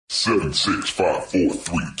7, 6, 5, 4,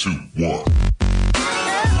 3, 2, 1.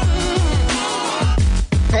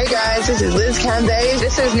 Hey guys, this is Liz Cambage.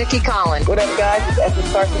 This is Nikki Collins. What up, guys? It's Esther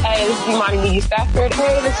Carson. Hey, this is Imani Miggy Stafford.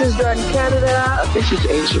 Hey, this is Jordan Canada. This is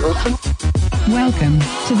Asia Wilson. Welcome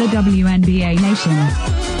to the WNBA Nation.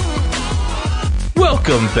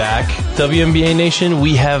 Welcome back, WNBA Nation.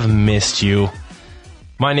 We have missed you.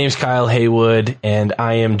 My name's Kyle Haywood, and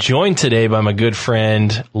I am joined today by my good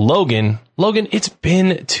friend, Logan. Logan, it's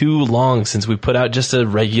been too long since we put out just a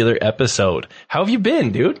regular episode. How have you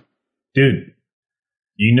been, dude? Dude,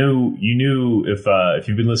 you knew if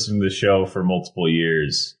you've been listening to the show for multiple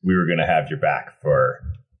years, we were going to have your back for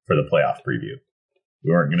the playoff preview.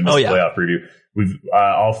 We weren't going to miss the playoff preview. We've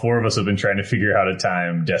all four of us have been trying to figure out a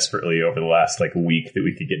time desperately over the last week that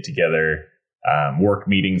we could get together. Work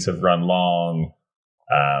meetings have run long.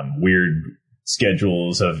 Weird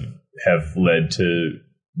schedules have led to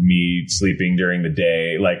me sleeping during the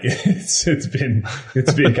day. It's been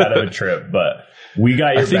kind of a trip, but we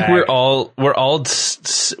got your back.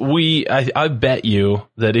 I bet you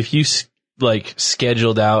that if you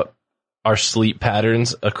scheduled out our sleep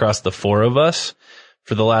patterns across the four of us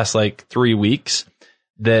for the last 3 weeks,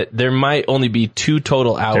 that there might only be 2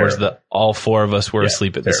 total hours that all four of us were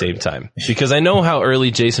asleep at the same time. Because I know how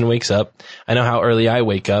early Jason wakes up. I know how early I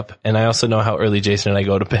wake up. And I also know how early Jason and I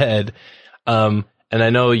go to bed. And I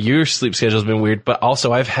know your sleep schedule's been weird, but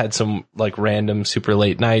also I've had some random super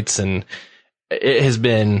late nights, and it's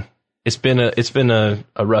been a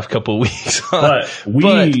rough couple of weeks. But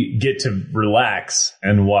we get to relax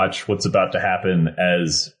and watch what's about to happen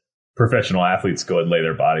as professional athletes go and lay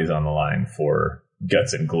their bodies on the line for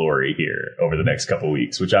guts and glory here over the next couple of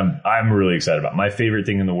weeks, which I'm really excited about. My favorite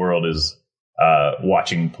thing in the world is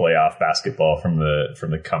watching playoff basketball from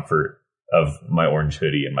the comfort of my orange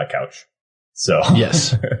hoodie and my couch. So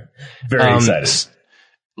yes, very excited.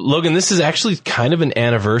 Logan, this is actually kind of an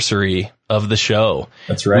anniversary of the show.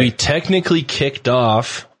 That's right. We technically kicked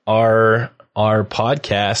off our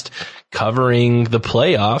podcast covering the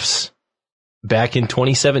playoffs back in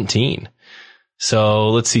 2017. So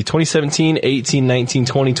let's see, 2017, 18, 19,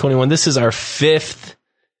 20, 21. This is our 5th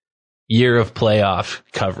year of playoff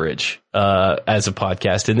coverage as a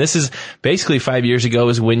podcast. And this is basically 5 years ago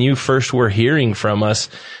is when you first were hearing from us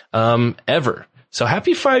ever. So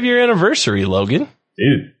happy 5-year anniversary, Logan.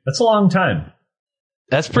 Dude, that's a long time.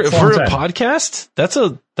 That's for a podcast.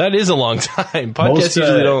 That is a long time. Podcasts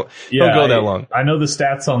usually don't go that long. I know the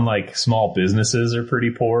stats on small businesses are pretty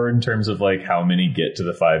poor in terms of how many get to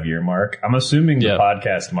the 5-year mark. I'm assuming the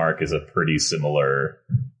podcast mark is a pretty similar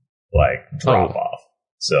drop off.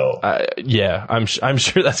 So I'm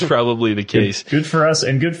sure that's probably the case. Good for us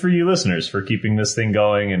and good for you listeners for keeping this thing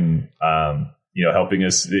going and helping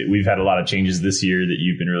us. We've had a lot of changes this year that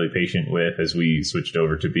you've been really patient with as we switched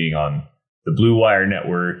over to being on the Blue Wire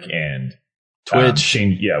Network and Twitch.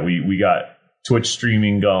 We got Twitch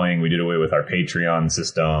streaming going. We did away with our Patreon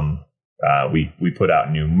system. We put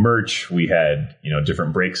out new merch. We had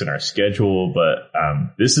different breaks in our schedule, but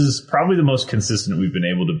this is probably the most consistent we've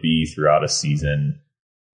been able to be throughout a season.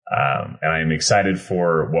 And I'm excited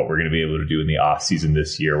for what we're going to be able to do in the off season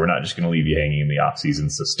this year. We're not just going to leave you hanging in the off season,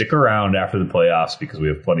 so stick around after the playoffs because we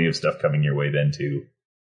have plenty of stuff coming your way then too.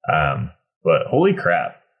 But holy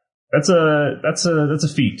crap. That's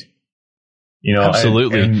a feat,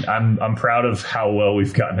 Absolutely. And I'm proud of how well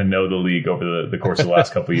we've gotten to know the league over the course of the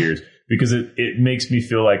last couple of years, because it makes me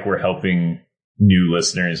feel like we're helping new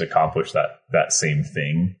listeners accomplish that same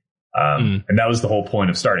thing. And that was the whole point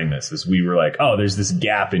of starting this, is we were like, oh, there's this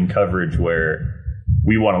gap in coverage where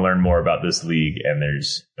we want to learn more about this league, and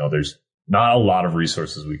there's not a lot of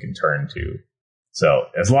resources we can turn to. So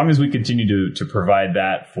as long as we continue to provide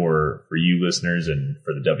that for you listeners and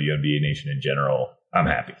for the WNBA Nation in general, I'm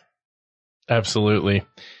happy. Absolutely.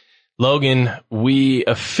 Logan, we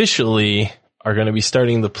officially are going to be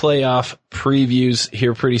starting the playoff previews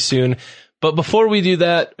here pretty soon. But before we do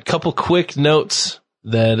that, a couple quick notes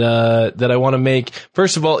that I want to make.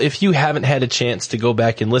 First of all, if you haven't had a chance to go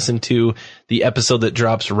back and listen to the episode that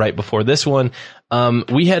drops right before this one,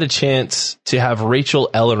 we had a chance to have Rachel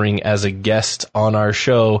Ellering as a guest on our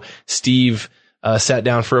show. Steve sat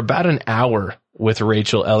down for about an hour with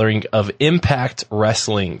Rachel Ellering of Impact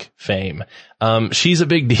Wrestling fame. She's a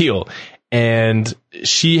big deal. And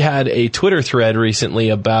she had a Twitter thread recently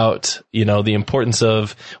about, the importance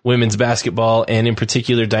of women's basketball, and in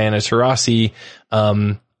particular Diana Taurasi,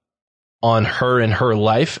 on her and her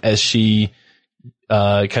life as she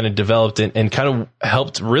kind of developed and kind of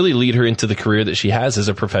helped really lead her into the career that she has as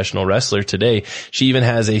a professional wrestler today. She even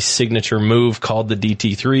has a signature move called the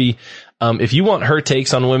DT3. If you want her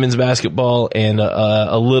takes on women's basketball and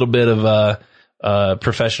a little bit of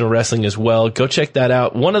professional wrestling as well, go check that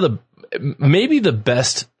out. Maybe the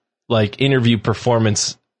best like interview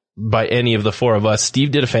performance by any of the four of us.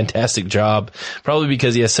 Steve did a fantastic job, probably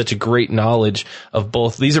because he has such a great knowledge of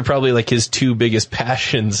both. These are probably like his two biggest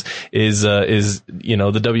passions is the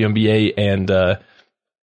WNBA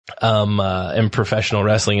and professional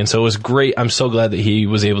wrestling. And so it was great. I'm so glad that he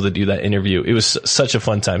was able to do that interview. It was such a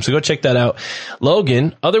fun time. So go check that out.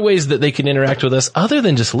 Logan, other ways that they can interact with us other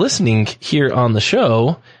than just listening here on the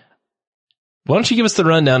show. Why don't you give us the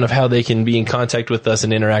rundown of how they can be in contact with us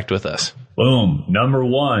and interact with us? Boom. Number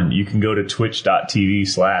one, you can go to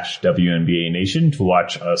twitch.tv/WNBA Nation to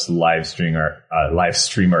watch us live stream our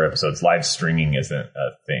episodes. Live streaming isn't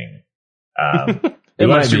a thing. We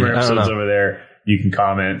live stream our episodes over there. You can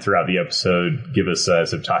comment throughout the episode, give us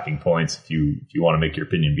some talking points if you want to make your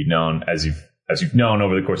opinion be known. As you've known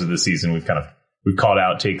over the course of the season, we've called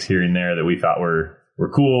out takes here and there that we thought were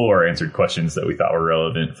cool, or answered questions that we thought were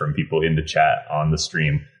relevant from people in the chat on the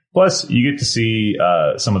stream. Plus, you get to see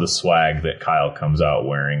some of the swag that Kyle comes out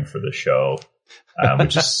wearing for the show,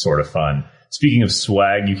 which is sort of fun. Speaking of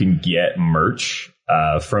swag, you can get merch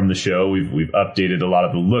from the show. We've updated a lot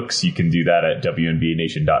of the looks. You can do that at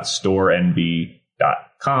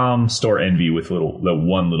WNBANation.storenv.com. Store NV with the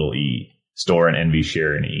one little E. Store and NV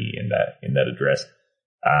share an E in that address.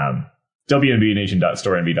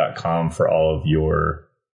 WNBANation.storenv.com for all of your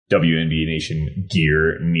WNBA Nation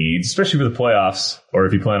gear needs, especially for the playoffs, or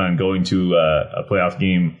if you plan on going to a playoff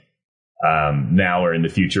game now or in the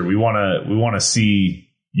future. We want to see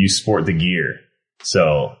you sport the gear.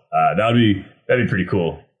 So that'd be pretty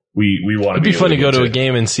cool. We want to. It'd be fun to go to a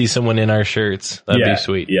game and see someone in our shirts. That'd be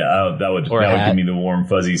sweet. Yeah, that would give me the warm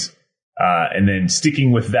fuzzies. And then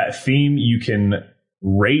sticking with that theme, you can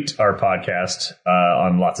rate our podcast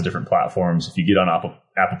on lots of different platforms. If you get on Apple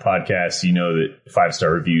Podcasts, you know that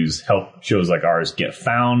 5-star reviews help shows like ours get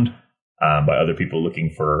found by other people looking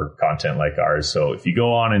for content like ours. So if you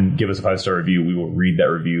go on and give us a 5-star review, we will read that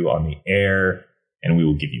review on the air, and we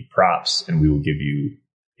will give you props, and we will give you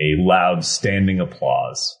a loud standing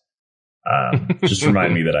applause. Just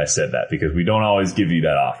remind me that I said that, because we don't always give you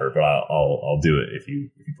that offer, but I'll do it if you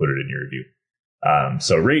put it in your review.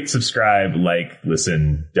 So rate, subscribe, like,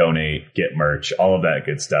 listen, donate, get merch, all of that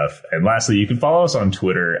good stuff. And lastly, you can follow us on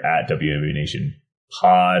Twitter at WNBA Nation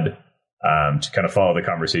Pod to kind of follow the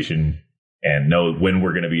conversation and know when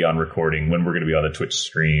we're going to be on recording, when we're going to be on the Twitch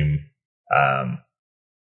stream,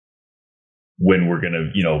 when we're going to,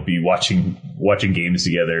 be watching games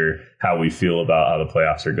together, how we feel about how the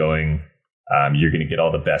playoffs are going. You're going to get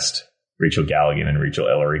all the best Rachel Galligan and Rachel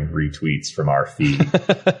Ellering retweets from our feed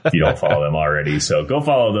if you don't follow them already. So go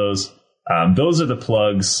follow those. Those are the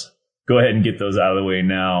plugs. Go ahead and get those out of the way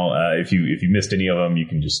now. If you missed any of them, you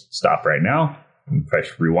can just stop right now and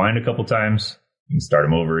press rewind a couple times. You can start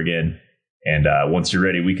them over again. And once you're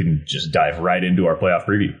ready, we can just dive right into our playoff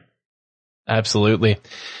preview. Absolutely.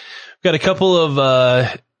 We've got a couple of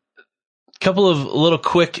little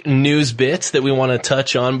quick news bits that we want to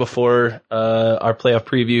touch on before our playoff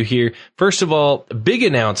preview here. First of all, a big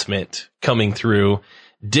announcement coming through.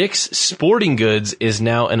 Dick's Sporting Goods is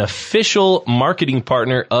now an official marketing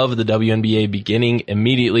partner of the WNBA beginning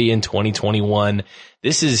immediately in 2021.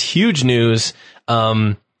 This is huge news.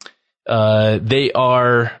 They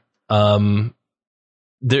are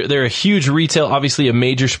they're a huge retail, obviously a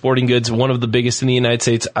major sporting goods, one of the biggest in the United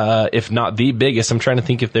States, if not the biggest. I'm trying to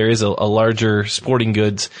think if there is a larger sporting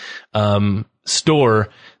goods store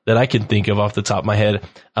that I can think of off the top of my head.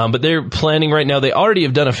 But they're planning right now. They already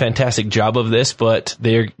have done a fantastic job of this, but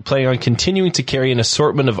they're planning on continuing to carry an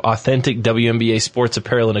assortment of authentic WNBA sports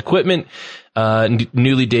apparel and equipment.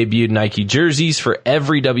 Newly debuted Nike jerseys for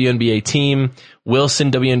every WNBA team,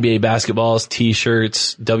 Wilson WNBA basketballs,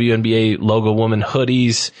 t-shirts, WNBA logo woman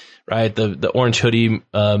hoodies, right? The orange hoodie,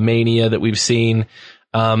 mania that we've seen.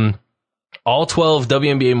 All 12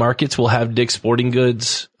 WNBA markets will have Dick's Sporting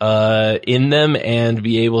Goods, in them and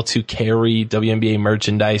be able to carry WNBA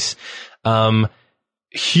merchandise.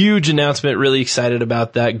 Huge announcement. Really excited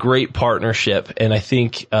about that. Great partnership. And I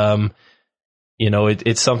think,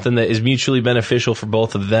 it's something that is mutually beneficial for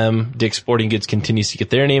both of them. Dick's Sporting Goods continues to get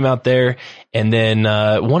their name out there. And then,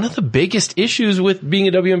 one of the biggest issues with being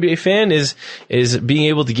a WNBA fan is being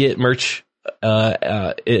able to get merch,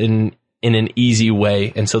 in an easy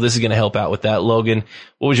way. And so this is going to help out with that. Logan,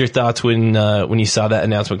 what was your thoughts when you saw that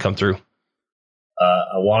announcement come through?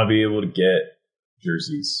 I want to be able to get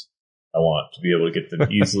jerseys. I want to be able to get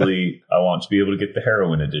them easily. I want to be able to get the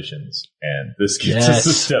heroin editions, and this gets us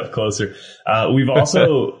a step closer. We've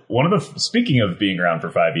also speaking of being around for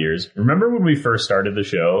 5 years. Remember when we first started the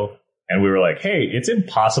show and we were like, "Hey, it's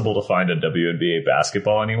impossible to find a WNBA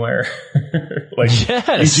basketball anywhere.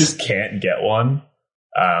 You just can't get one."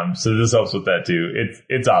 So this helps with that too.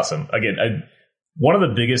 It's awesome. Again, one of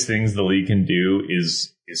the biggest things the league can do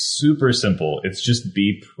is super simple. It's just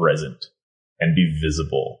be present and be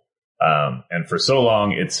visible. And for so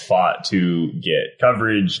long, it's fought to get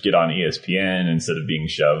coverage, get on ESPN instead of being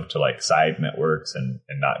shoved to like side networks and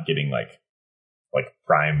not getting like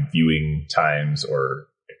prime viewing times or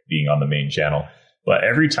being on the main channel. But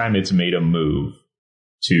every time it's made a move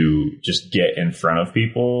to just get in front of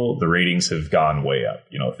people, the ratings have gone way up.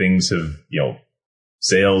 Things have,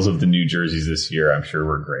 sales of the new jerseys this year, I'm sure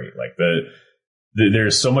were great. Like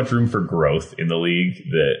there's so much room for growth in the league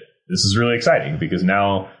that this is really exciting because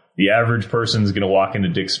now the average person is going to walk into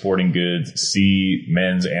Dick's Sporting Goods, see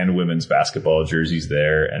men's and women's basketball jerseys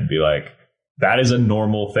there, and be like, that is a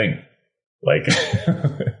normal thing. Like,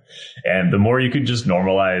 and the more you could just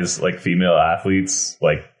normalize like female athletes,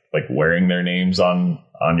 like wearing their names on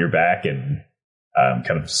your back and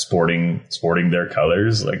kind of sporting their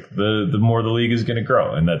colors, like the more the league is going to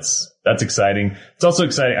grow. And that's exciting. It's also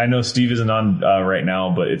exciting. I know Steve isn't on right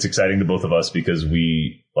now, but it's exciting to both of us because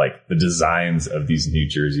we like the designs of these new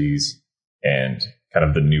jerseys and kind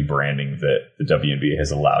of the new branding that the WNBA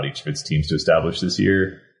has allowed each of its teams to establish this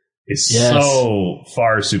year is so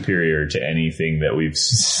far superior to anything that we've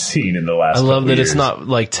seen in the last couple love that years. It's not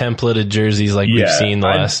like templated jerseys like we've seen the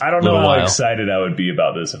last I don't know how while. excited I would be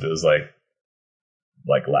about this if it was like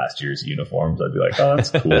last year's uniforms. I'd be like, oh,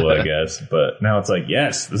 that's cool, I guess. But now it's like,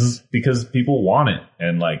 yes, this is because people want it.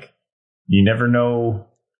 And like, you never know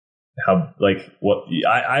how, like, what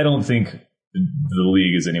I don't think the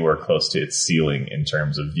league is anywhere close to its ceiling in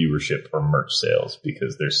terms of viewership or merch sales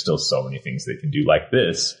because there's still so many things they can do like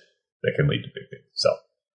this that can lead to big things. So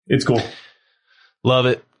it's cool. Love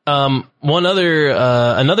it. Another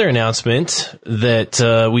announcement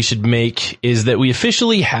that we should make is that we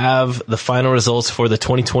officially have the final results for the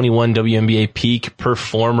 2021 WNBA Peak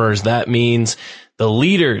Performers. That means the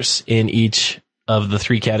leaders in each of the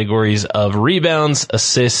three categories of rebounds,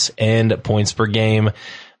 assists, and points per game.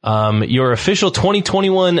 Your official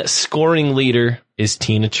 2021 scoring leader is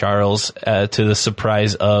Tina Charles, to the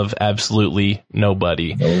surprise of absolutely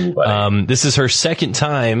nobody. This is her second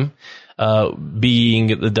time being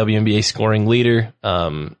the WNBA scoring leader.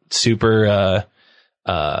 Super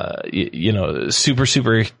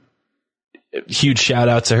huge shout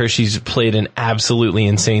out to her. She's played an absolutely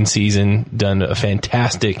insane season, done a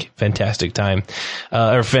fantastic time,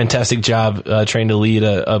 or fantastic job, trying to lead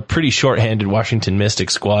a pretty shorthanded Washington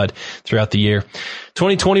Mystics squad throughout the year.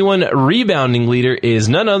 2021 rebounding leader is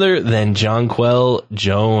none other than Jonquel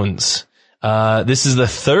Jones. This is the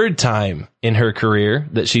third time in her career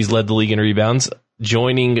that she's led the league in rebounds,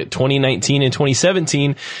 joining 2019 and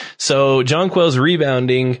 2017. So Jonquel's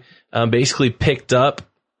rebounding, basically picked up,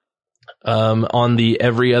 on the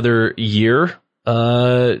every other year,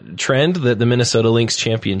 trend that the Minnesota Lynx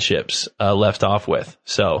championships, left off with.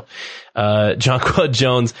 So, Jonquel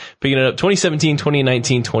Jones picking it up 2017,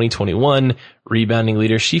 2019, 2021 rebounding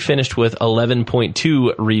leader. She finished with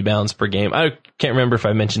 11.2 rebounds per game. I can't remember if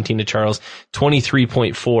I mentioned Tina Charles,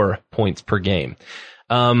 23.4 points per game.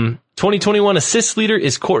 2021 assist leader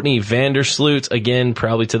is Courtney Vandersloot. Again,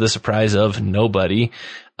 probably to the surprise of nobody.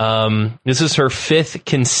 This is her fifth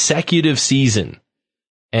consecutive season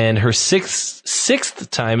and her sixth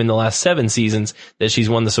time in the last 7 seasons that she's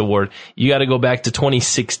won this award. You got to go back to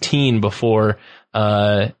 2016 before,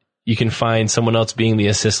 you can find someone else being the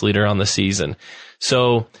assist leader on the season.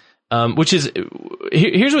 So,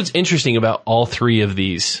 here's what's interesting about all three of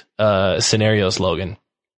these, scenarios, Logan.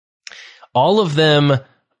 All of them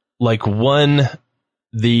won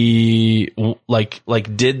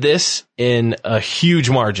did this in a huge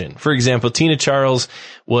margin. For example, Tina Charles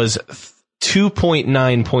was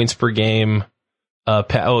 2.9 points per game.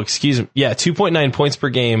 2.9 points per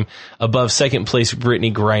game above second place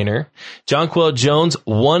Brittany Griner. Jonquel Jones,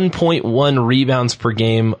 1.1 rebounds per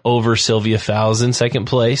game over Sylvia Fowles in second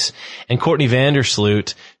place. And Courtney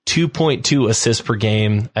Vandersloot, 2.2 assists per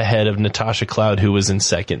game ahead of Natasha Cloud, who was in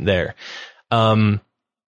second there.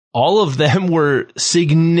 All of them were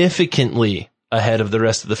significantly ahead of the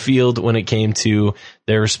rest of the field when it came to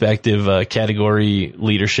their respective category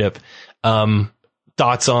leadership.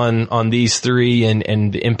 Thoughts on these three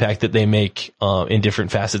and the impact that they make in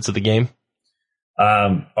different facets of the game?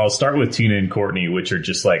 I'll start with Tina and Courtney, which are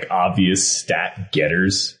just like obvious stat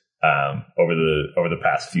getters. over the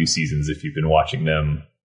past few seasons. If you've been watching them,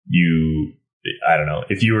 I don't know,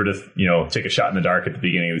 if you were to, take a shot in the dark at the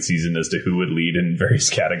beginning of the season as to who would lead in various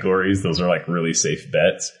categories, those are like really safe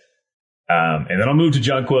bets. And then I'll move to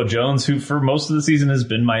Jonquel Jones, who for most of the season has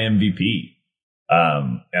been my MVP.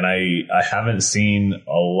 And I haven't seen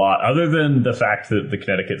a lot other than the fact that the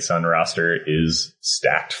Connecticut Sun roster is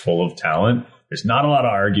stacked full of talent. There's not a lot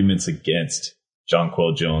of arguments against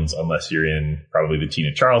Jonquel Jones unless you're in probably the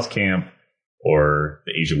Tina Charles camp or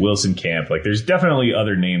the Asia Wilson camp. Like, there's definitely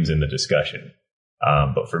other names in the discussion.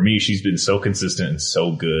 But for me, she's been so consistent and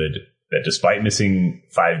so good that despite missing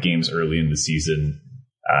 5 games early in the season,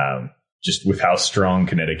 just with how strong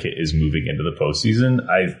Connecticut is moving into the postseason,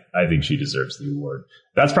 I think she deserves the award.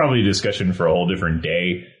 That's probably a discussion for a whole different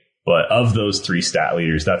day. But of those 3 stat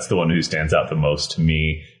leaders, that's the one who stands out the most to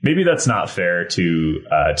me. Maybe that's not fair to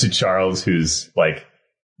Charles, who's like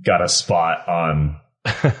got a spot on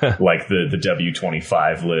like the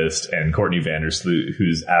W25 list, and Courtney Vandersloot,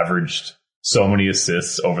 who's averaged so many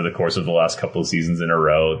assists over the course of the last couple of seasons in a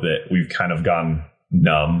row that we've kind of gone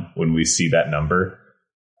numb when we see that number.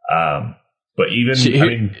 But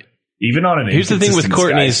even on an here's the thing with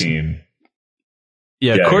Courtney's team.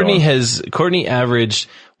 Yeah, Courtney averaged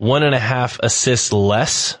 1.5 assists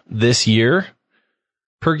less this year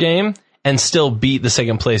per game and still beat the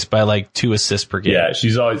second place by like 2 assists per game. Yeah,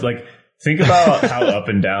 she's always like, think about how up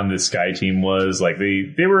and down this Sky team was. Like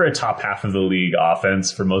they were a top half of the league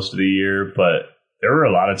offense for most of the year, but there were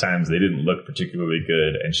a lot of times they didn't look particularly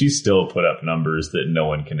good, and she still put up numbers that no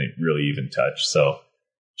one can really even touch. So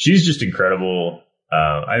she's just incredible.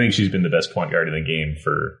 I think she's been the best point guard in the game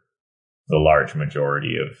for the large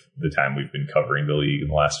majority of the time we've been covering the league in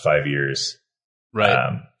the last 5 years.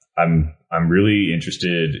 Right. I'm really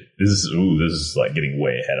interested. This is like getting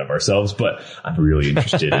way ahead of ourselves, but I'm really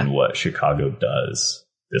interested in what Chicago does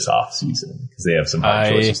this offseason, because they have some hard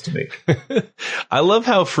choices to make. I love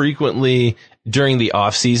how frequently during the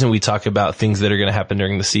offseason we talk about things that are going to happen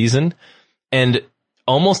during the season, and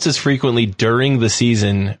almost as frequently during the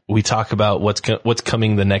season we talk about what's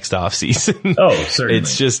coming the next offseason. Oh,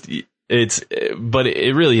 certainly. But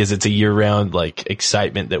it really is. It's a year-round like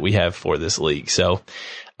excitement that we have for this league. So,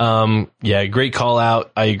 yeah, great call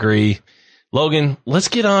out. I agree. Logan, let's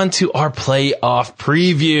get on to our playoff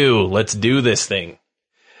preview. Let's do this thing.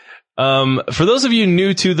 For those of you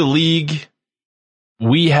new to the league,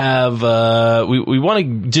 we have, we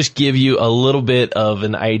want to just give you a little bit of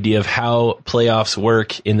an idea of how playoffs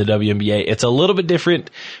work in the WNBA. It's a little bit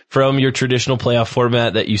different from your traditional playoff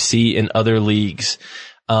format that you see in other leagues.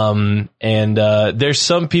 There's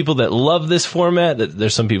some people that love this format,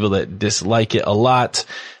 there's some people that dislike it a lot.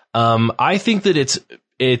 I think that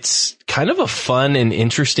it's kind of a fun and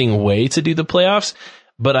interesting way to do the playoffs,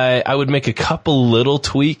 but I would make a couple little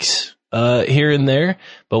tweaks, here and there,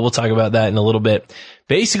 but we'll talk about that in a little bit.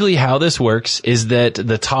 Basically, how this works is that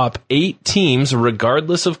the top 8 teams,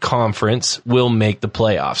 regardless of conference, will make the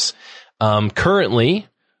playoffs. Currently,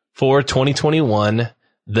 for 2021,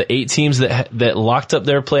 the 8 teams that locked up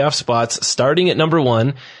their playoff spots, starting at number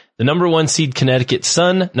 1, the number 1 seed Connecticut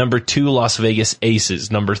Sun, number 2 Las Vegas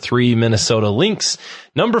Aces, number 3 Minnesota Lynx,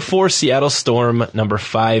 number 4 Seattle Storm, number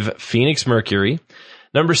 5 Phoenix Mercury,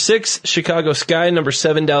 number 6 Chicago Sky, number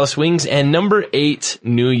 7 Dallas Wings, and number 8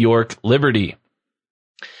 New York Liberty.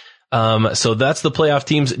 So that's the playoff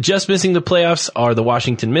teams. Just missing the playoffs are the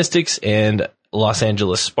Washington Mystics and Los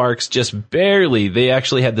Angeles Sparks, just barely. They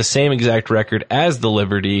actually had the same exact record as the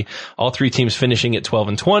Liberty, all 3 teams finishing at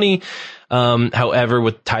 12-20. However,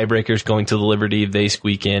 with tiebreakers going to the Liberty, they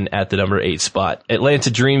squeak in at the number 8 spot. Atlanta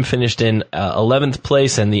Dream finished in 11th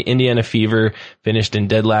place, and the Indiana Fever finished in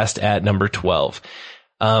dead last at number 12.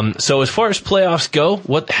 So as far as playoffs go,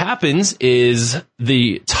 what happens is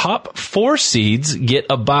the top 4 seeds get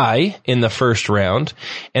a bye in the first round,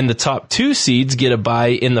 and the top 2 seeds get a bye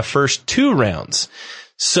in the first 2 rounds.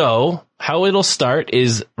 So how it'll start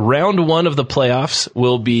is round 1 of the playoffs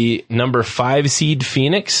will be number 5 seed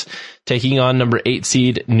Phoenix taking on number 8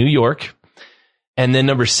 seed New York. And then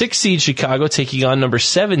number 6 seed Chicago taking on number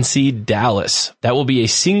 7 seed Dallas. That will be a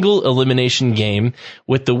single elimination game,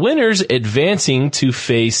 with the winners advancing to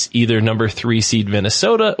face either number 3 seed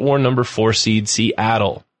Minnesota or number 4 seed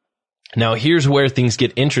Seattle. Now here's where things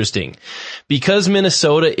get interesting. Because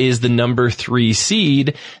Minnesota is the number 3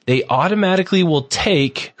 seed, they automatically will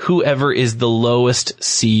take whoever is the lowest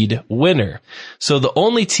seed winner. So the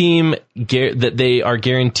only team that they are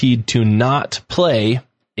guaranteed to not play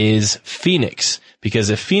is Phoenix, because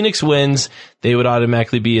if Phoenix wins, they would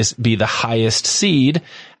automatically be the highest seed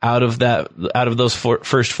out of those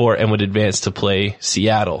first 4 and would advance to play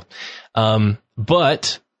Seattle.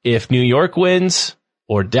 But if New York wins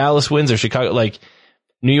or Dallas wins or Chicago, like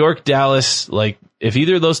New York, Dallas, like if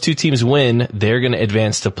either of those two teams win, they're going to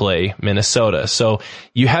advance to play Minnesota. So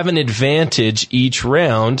you have an advantage each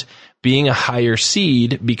round being a higher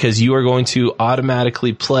seed because you are going to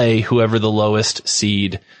automatically play whoever the lowest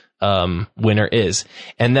seed winner is.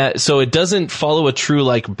 And that, so it doesn't follow a true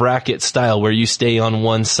like bracket style where you stay on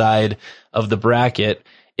one side of the bracket.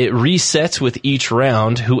 It resets with each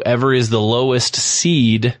round. Whoever is the lowest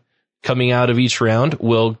seed coming out of each round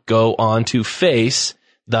will go on to face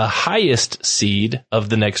the highest seed of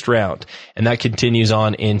the next round. And that continues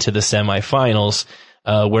on into the semifinals,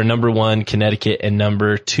 where number 1, Connecticut, and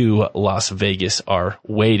number 2, Las Vegas are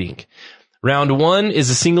waiting. Round 1 is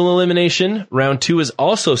a single elimination. Round 2 is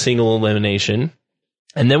also single elimination.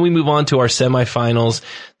 And then we move on to our semifinals.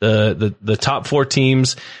 The top 4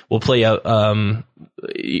 teams will play in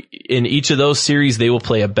each of those series, they will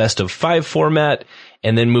play a best of 5 format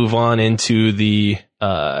and then move on into the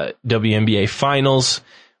WNBA finals,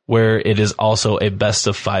 where it is also a best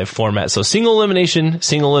of 5 format. So single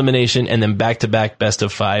elimination, and then back-to-back best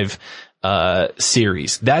of 5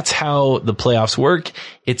 series. That's how the playoffs work.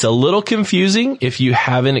 It's a little confusing if you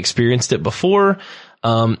haven't experienced it before,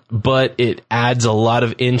 but it adds a lot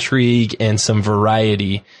of intrigue and some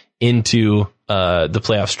variety into the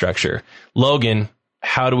playoff structure. Logan,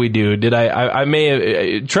 how do we do? Did I may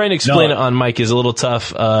have, trying to explain it on mic is a little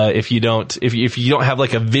tough if you don't have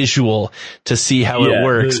like a visual to see how it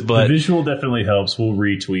works. But the visual definitely helps. We'll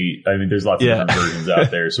retweet. I mean, there's lots of different versions out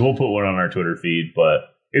there, so we'll put one on our Twitter feed. But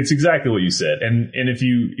it's exactly what you said. And if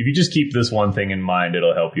you just keep this one thing in mind,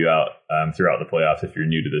 it'll help you out throughout the playoffs if you're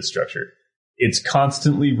new to this structure. It's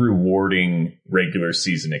constantly rewarding regular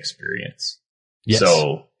season experience. Yes.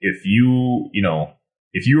 So if you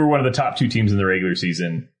were one of the top 2 teams in the regular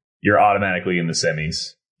season, you're automatically in the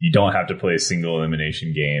semis. You don't have to play a single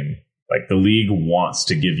elimination game. Like, the league wants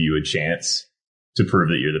to give you a chance to prove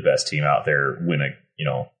that you're the best team out there,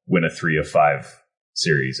 win a 3 of 5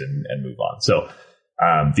 series and move on. So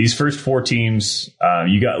these first 4 teams,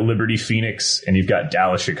 you got Liberty Phoenix and you've got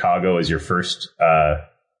Dallas Chicago as your first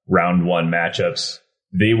round 1 matchups.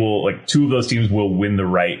 They will, like, 2 of those teams will win the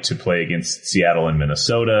right to play against Seattle and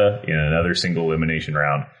Minnesota in another single elimination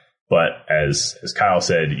round. But as Kyle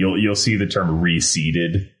said, you'll see the term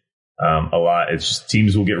reseeded a lot. It's just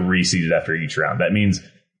teams will get reseeded after each round. That means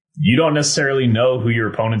you don't necessarily know who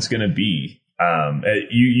your opponent's going to be.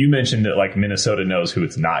 You mentioned that, like, Minnesota knows who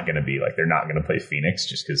it's not going to be. Like, they're not going to play Phoenix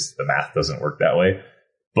just because the math doesn't work that way.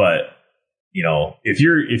 But, if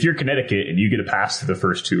you're Connecticut and you get a pass through the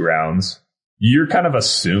first 2 rounds, you're kind of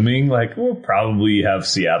assuming, like, we'll probably have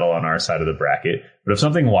Seattle on our side of the bracket. But if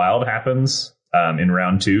something wild happens in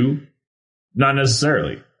round 2, not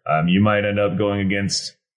necessarily. You might end up going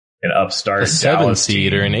against an upstart, a 7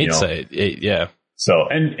 seed team, or an 8 side. Yeah. So,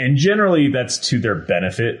 and generally that's to their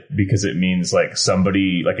benefit because it means, like,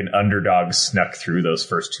 somebody, like an underdog, snuck through those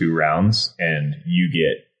first 2 rounds, and you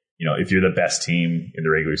get, if you're the best team in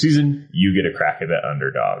the regular season, you get a crack at that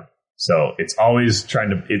underdog. So it's always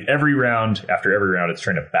every round, after every round, it's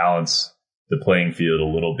trying to balance the playing field a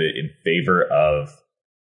little bit in favor of,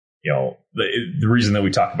 the reason that we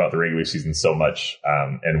talk about the regular season so much,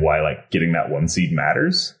 and why, like, getting that 1 seed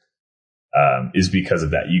matters, is because of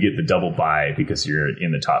that. You get the double bye because you're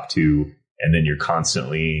in the top 2, and then you're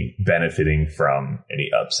constantly benefiting from any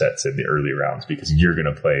upsets in the early rounds because you're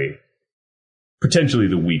going to play potentially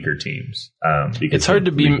the weaker teams. It's hard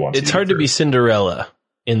to be Cinderella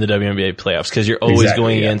in the WNBA playoffs because you're always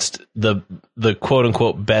going against the quote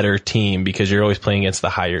unquote better team because you're always playing against the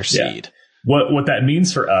higher seed. What that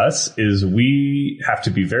means for us is we have to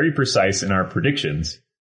be very precise in our predictions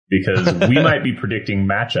because we might be predicting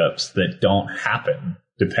matchups that don't happen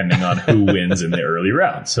depending on who wins in the early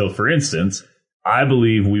round. So, for instance, I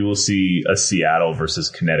believe we will see a Seattle versus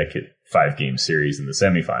Connecticut 5-game series in the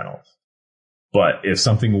semifinals. But if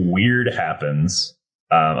something weird happens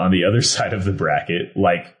on the other side of the bracket,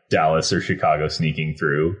 like Dallas or Chicago sneaking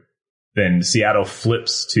through, then Seattle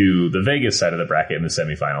flips to the Vegas side of the bracket in the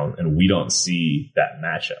semifinal, and we don't see that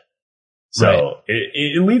matchup. So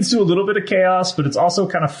it leads to a little bit of chaos, but it's also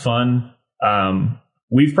kind of fun.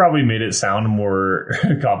 We've probably made it sound more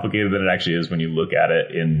complicated than it actually is when you look at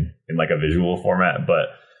it in like a visual format, but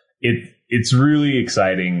it's really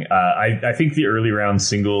exciting. I think the early round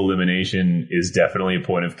single elimination is definitely a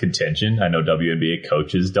point of contention. I know WNBA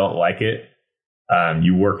coaches don't like it.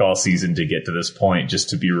 You work all season to get to this point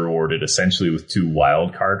just to be rewarded essentially with 2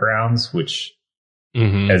 wild card rounds, which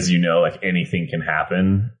as you know, like anything can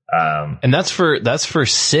happen. And that's for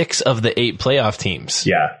 6 of the 8 playoff teams.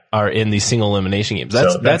 Yeah, are in these single elimination games.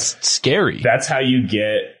 That's scary. That's how you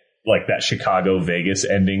get like that Chicago Vegas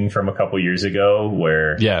ending from a couple years ago,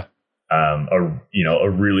 where a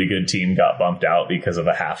really good team got bumped out because of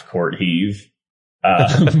a half court heave.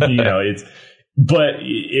 But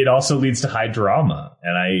it also leads to high drama,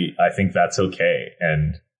 and I think that's okay.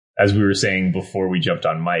 And as we were saying before we jumped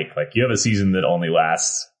on mic, like you have a season that only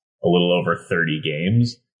lasts a little over 30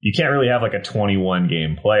 games. You can't really have like a 21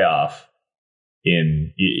 game playoff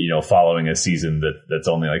in, following a season that's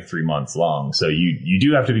only like 3 months long. So you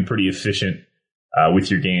do have to be pretty efficient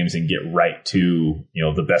with your games and get right to,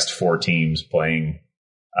 the best 4 teams playing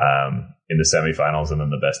in the semifinals and then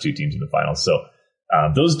the best 2 teams in the finals. So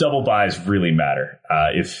those double buys really matter.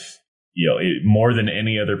 More than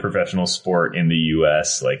any other professional sport in the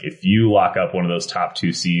U.S., like if you lock up one of those top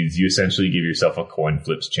 2 seeds, you essentially give yourself a coin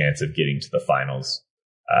flip's chance of getting to the finals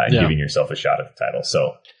and giving yourself a shot at the title.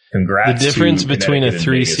 So congrats. The difference between a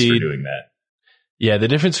 3 seed doing that. Yeah, the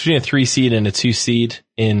difference between a 3 seed and a 2 seed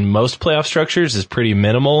in most playoff structures is pretty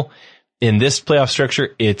minimal. In this playoff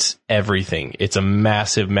structure, it's everything. It's a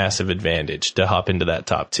massive, massive advantage to hop into that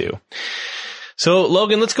top 2. So,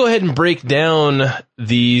 Logan, let's go ahead and break down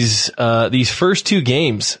these first 2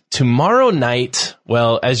 games. Tomorrow night,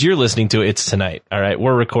 well, as you're listening to it, it's tonight. All right,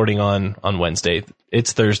 we're recording on Wednesday.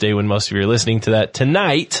 It's Thursday when most of you are listening to that.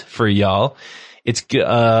 Tonight, for y'all, it's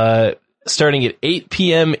starting at 8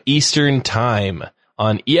 p.m. Eastern Time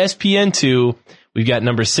on ESPN2. We've got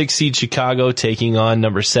number 6 seed Chicago taking on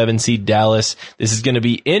number 7 seed Dallas. This is going to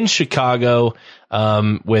be in Chicago,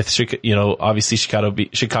 with obviously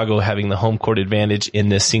Chicago having the home court advantage in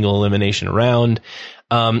this single elimination round.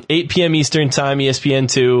 8 p.m. Eastern Time,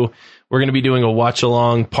 ESPN2. We're going to be doing a watch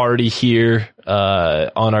along party here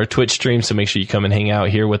on our Twitch stream, so make sure you come and hang out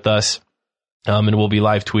here with us. And we'll be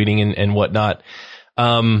live tweeting and whatnot.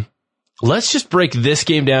 Let's just break this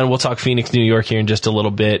game down. We'll talk Phoenix, New York here in just a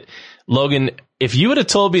little bit. Logan, if you would have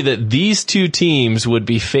told me that these 2 teams would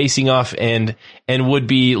be facing off and would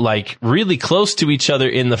be like really close to each other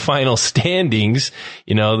in the final standings,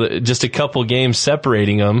 just a couple games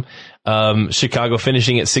separating them, Chicago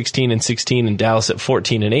finishing at 16-16 and Dallas at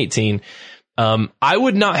 14-18, I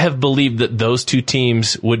would not have believed that those 2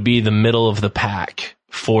 teams would be the middle of the pack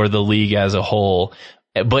for the league as a whole.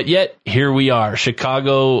 But yet, here we are.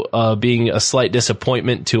 Chicago being a slight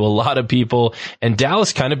disappointment to a lot of people, and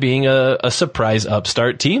Dallas kind of being a surprise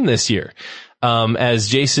upstart team this year. As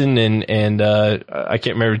Jason and I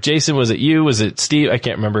can't remember, Jason, was it you? Was it Steve? I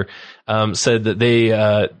can't remember. Said that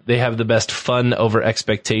they have the best fun over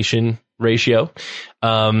expectation ratio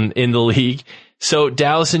in the league. So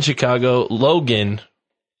Dallas and Chicago, Logan,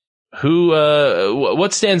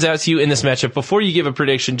 what stands out to you in this matchup? Before you give a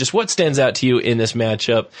prediction, just what stands out to you in this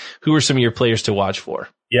matchup? Who are some of your players to watch for?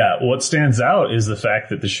 Yeah, what stands out is the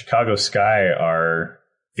fact that the Chicago Sky are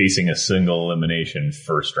facing a single elimination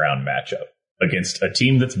first round matchup against a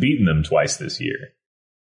team that's beaten them twice this year.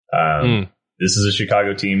 This is a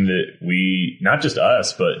Chicago team that we, not just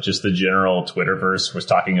us, but just the general Twitterverse was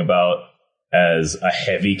talking about as a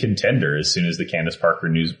heavy contender as soon as the Candace Parker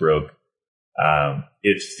news broke.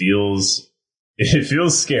 It feels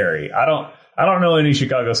scary. I don't know any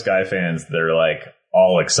Chicago Sky fans that are like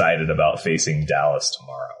all excited about facing Dallas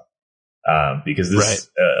tomorrow. Because this,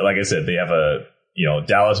 like I said, they have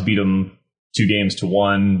Dallas beat them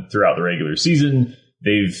 2-1 throughout the regular season.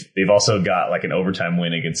 They've also got like an overtime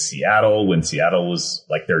win against Seattle when Seattle was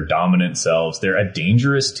like their dominant selves. They're a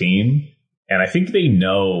dangerous team. And I think they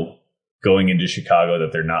know going into Chicago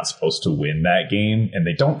that they're not supposed to win that game, and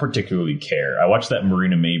they don't particularly care. I watched that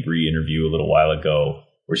Marina Mabrey interview a little while ago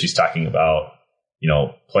where she's talking about,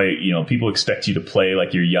 people expect you to play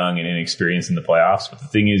like you're young and inexperienced in the playoffs. But the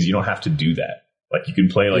thing is, you don't have to do that. Like you can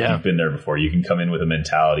play like you've been there before. You can come in with a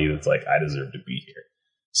mentality that's like, I deserve to be here.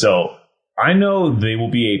 So I know they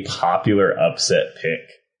will be a popular upset pick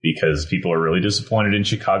because people are really disappointed in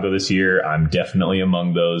Chicago this year. I'm definitely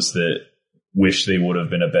among those that wish they would have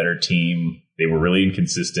been a better team. They were really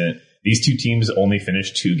inconsistent. These 2 teams only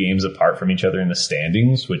finished 2 games apart from each other in the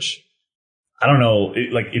standings, which I don't know.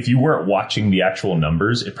 If you weren't watching the actual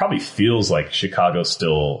numbers, it probably feels like Chicago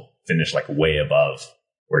still finished like way above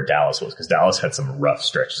where Dallas was, because Dallas had some rough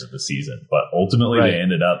stretches of the season, but ultimately they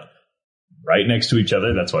ended up right next to each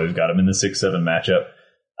other. That's why we've got them in the 6-7 matchup.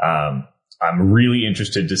 I'm really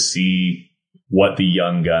interested to see what the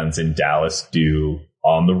young guns in Dallas do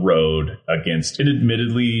on the road against an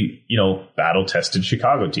admittedly, battle-tested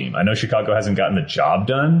Chicago team. I know Chicago hasn't gotten the job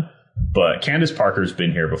done, but Candace Parker's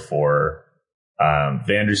been here before.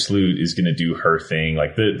 Vandersloot is going to do her thing.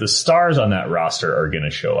 Like the stars on that roster are going to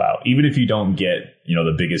show out, even if you don't get,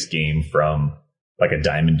 the biggest game from like a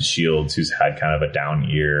Diamond Shields who's had kind of a down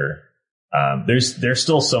year. There's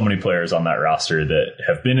still so many players on that roster that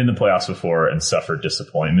have been in the playoffs before and suffered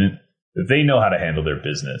disappointment that they know how to handle their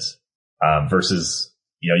business. Versus,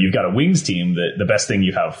 you've got a Wings team that the best thing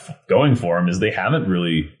you have going for them is they haven't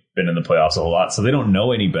really been in the playoffs a whole lot, so they don't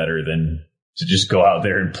know any better than to just go out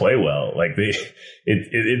there and play well. Like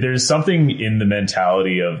there's something in the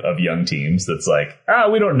mentality of young teams that's like,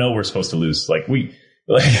 we don't know we're supposed to lose. Like we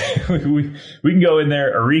can go in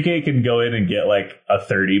there. Arike can go in and get like a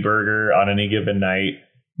 30 burger on any given night.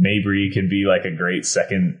 Mabry can be like a great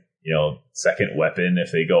second weapon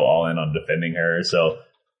if they go all in on defending her. So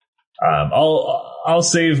I'll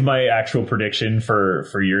save my actual prediction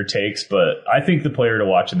for your takes, but I think the player to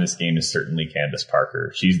watch in this game is certainly Candace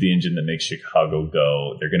Parker. She's the engine that makes Chicago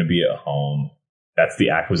go. They're going to be at home. That's the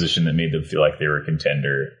acquisition that made them feel like they were a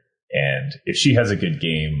contender. And if she has a good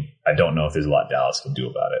game, I don't know if there's a lot Dallas can do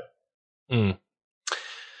about it.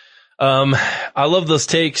 I love those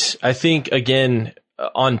takes. I think, again,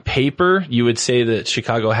 on paper, you would say that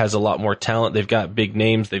Chicago has a lot more talent. They've got big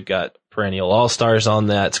names. They've got perennial all-stars on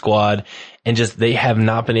that squad, and just they have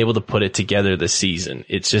not been able to put it together this season.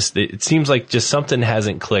 It seems like just something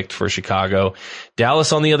hasn't clicked for Chicago.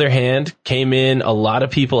 Dallas, on the other hand, came in. A lot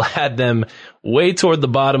of people had them way toward the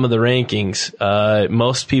bottom of the rankings.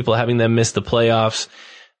 Most people having them miss the playoffs.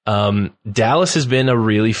 Dallas has been a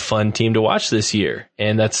really fun team to watch this year,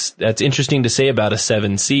 and that's interesting to say about a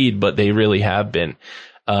 7 seed, but they really have been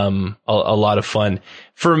a lot of fun.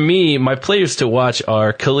 For me, my players to watch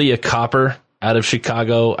are Kahleah Copper out of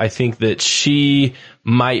Chicago. I think that she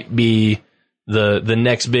might be the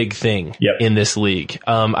next big thing in this league.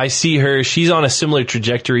 I see her. She's on a similar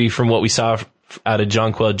trajectory from what we saw out of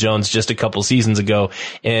Jonquel Jones just a couple seasons ago.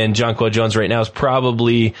 And Jonquel Jones right now is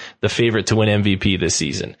probably the favorite to win MVP this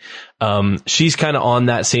season. She's kind of on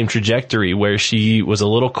that same trajectory where she was a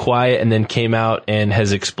little quiet and then came out and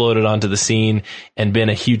has exploded onto the scene and been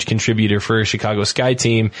a huge contributor for a Chicago Sky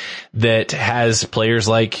team that has players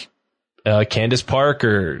like Candace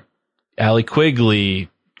Parker, Allie Quigley,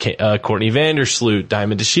 Courtney Vandersloot,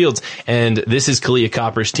 Diamond Shields, and this is Kahleah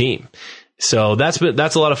Copper's team. So that's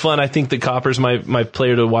a lot of fun. I think that Copper's my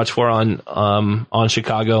player to watch for on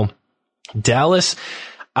Chicago. Dallas,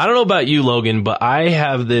 I don't know about you, Logan, but I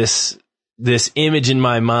have this image in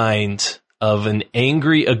my mind of an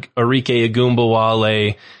angry Arike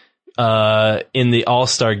Ogunbowale in the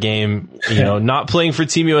All-Star game, not playing for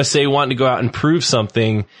Team USA, wanting to go out and prove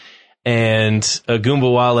something, and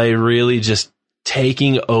Ogunbowale really just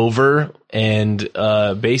taking over and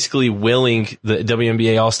basically willing the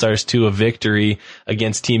WNBA All-Stars to a victory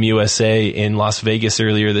against Team USA in Las Vegas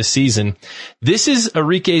earlier this season. This is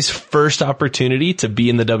Arike's first opportunity to be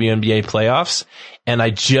in the WNBA playoffs, and I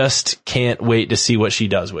just can't wait to see what she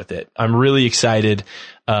does with it. I'm really excited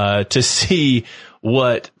to see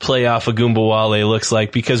what playoff Ogunbowale looks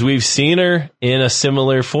like, because we've seen her in a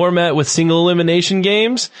similar format with single elimination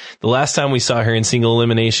games. The last time we saw her in single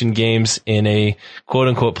elimination games in a quote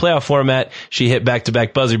unquote playoff format, she hit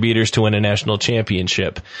back-to-back buzzer beaters to win a national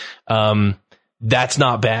championship. That's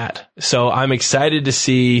not bad. So I'm excited to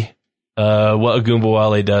see what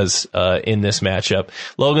Ogunbowale does in this matchup.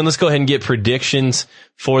 Logan, let's go ahead and get predictions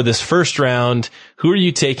for this first round. Who are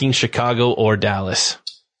you taking, Chicago or Dallas?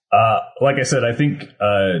 Like I said, I think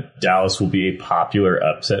Dallas will be a popular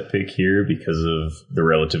upset pick here because of the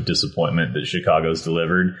relative disappointment that Chicago's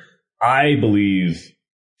delivered. I believe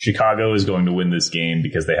Chicago is going to win this game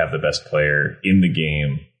because they have the best player in the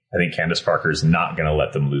game. I think Candace Parker is not going to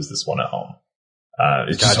let them lose this one at home.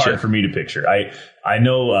 It's just hard for me to picture. I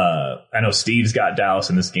know Steve's got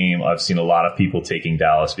Dallas in this game. I've seen a lot of people taking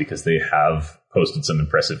Dallas because they have posted some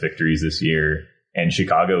impressive victories this year. And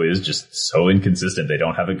Chicago is just so inconsistent. They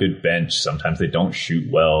don't have a good bench. Sometimes they don't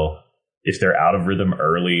shoot well. If they're out of rhythm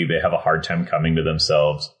early, they have a hard time coming to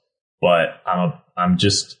themselves. But I'm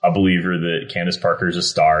just a believer that Candace Parker is a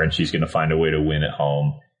star and she's going to find a way to win at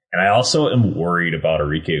home. And I also am worried about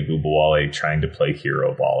Arike Ogunbowale trying to play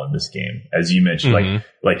hero ball in this game. As you mentioned,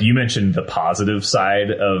 like you mentioned the positive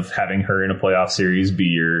side of having her in a playoff series be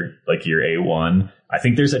your A1. I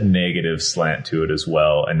think there's a negative slant to it as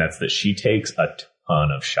well. And that's that she takes a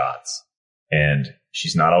ton of shots and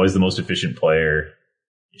she's not always the most efficient player.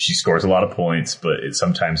 She scores a lot of points, but it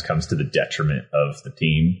sometimes comes to the detriment of the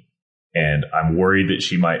team. And I'm worried that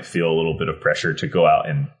she might feel a little bit of pressure to go out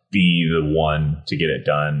and be the one to get it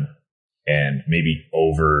done and maybe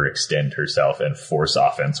overextend herself and force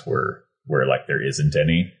offense where like there isn't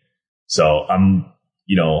any. So I'm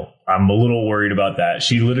I'm a little worried about that.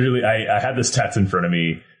 She literally, I had the stats in front of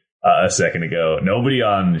me a second ago. Nobody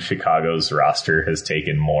on Chicago's roster has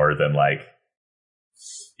taken more than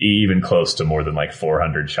even close to more than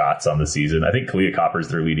 400 shots on the season. I think Kalia Copper's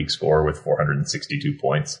their leading scorer with 462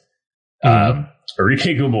 points. Mm-hmm.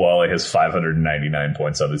 Arike Gumawale has 599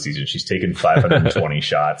 points on the season. She's taken 520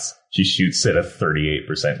 shots. She shoots at a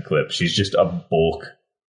 38% clip. She's just a bulk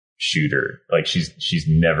shooter. She's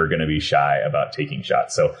never going to be shy about taking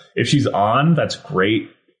shots. So if she's on, that's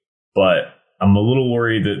great. But I'm a little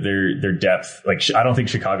worried that their depth, I don't think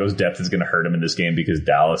Chicago's depth is going to hurt them in this game because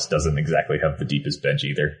Dallas doesn't exactly have the deepest bench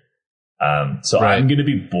either. So right. I'm going to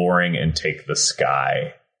be boring and take the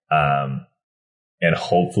Sky. And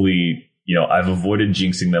hopefully, I've avoided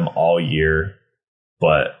jinxing them all year,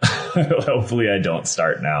 but hopefully I don't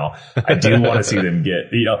start now. I do want to see them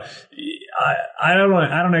get, I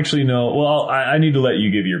don't actually know. Well, I need to let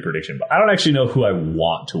you give your prediction, but I don't actually know who I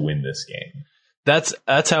want to win this game.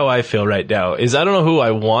 That's how I feel right now. I don't know who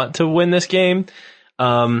I want to win this game.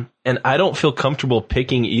 And I don't feel comfortable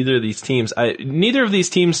picking either of these teams. Neither of these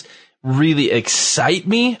teams really excite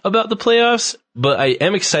me about the playoffs, but I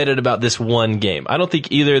am excited about this one game. I don't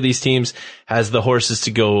think either of these teams has the horses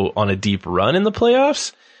to go on a deep run in the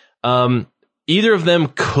playoffs. Either of them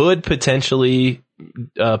could potentially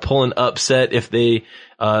pull an upset if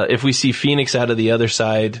we see Phoenix out of the other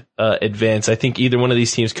side advance. I think either one of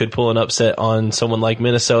these teams could pull an upset on someone like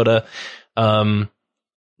Minnesota.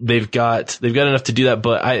 They've got enough to do that,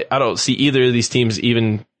 but I don't see either of these teams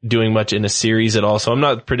even doing much in a series at all. So I'm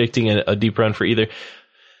not predicting a deep run for either.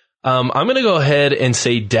 I'm going to go ahead and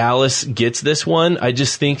say Dallas gets this one. I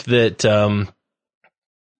just think that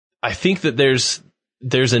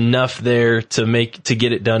there's enough there to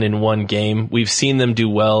get it done in one game. We've seen them do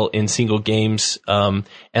well in single games. And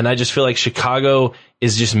I just feel like Chicago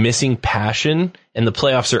is just missing passion, and the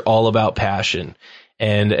playoffs are all about passion.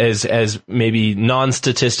 And as maybe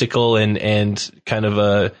non-statistical and kind of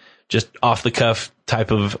a just off the cuff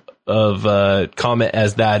type of comment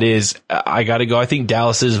as that is, I got to go. I think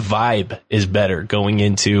Dallas's vibe is better going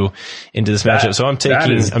into this matchup. So I'm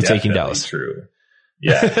taking Dallas. True.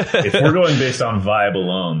 Yeah. If we're going based on vibe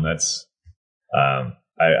alone, that's,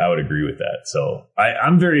 I would agree with that. So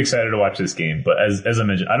I'm very excited to watch this game, but as I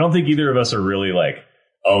mentioned, I don't think either of us are really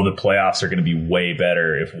the playoffs are going to be way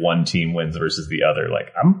better if one team wins versus the other.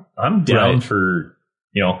 I'm down for,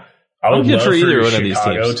 I would love for either one of these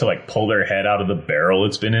teams to pull their head out of the barrel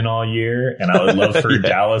it's been in all year. And I would love for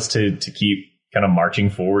Dallas to keep kind of marching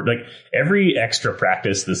forward. Every extra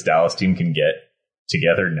practice this Dallas team can get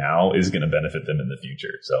together now is going to benefit them in the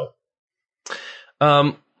future.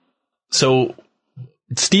 So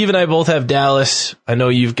Steve and I both have Dallas. I know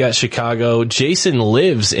you've got Chicago. Jason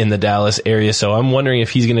lives in the Dallas area, so I'm wondering if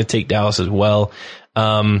he's going to take Dallas as well.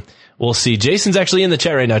 We'll see. Jason's actually in the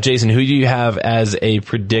chat right now. Jason, who do you have as a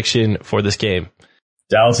prediction for this game?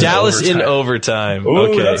 Dallas in overtime. Ooh,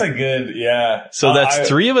 okay. That's a good, yeah. So that's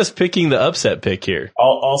three of us picking the upset pick here.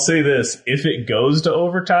 I'll say this. If it goes to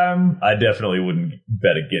overtime, I definitely wouldn't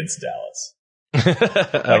bet against Dallas.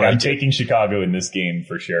 I'm taking Chicago in this game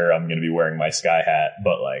for sure. I'm going to be wearing my Sky hat,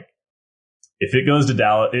 but if it goes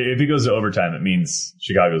to overtime, it means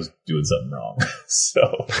Chicago's doing something wrong.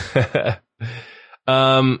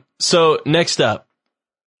 So next up,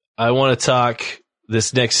 I want to talk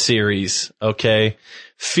this next series. Okay.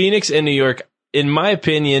 Phoenix and New York. In my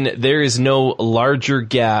opinion, there is no larger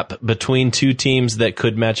gap between two teams that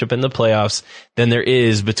could match up in the playoffs than there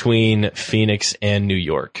is between Phoenix and New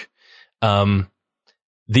York.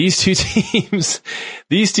 These two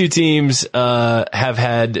teams have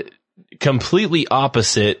had completely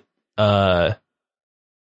opposite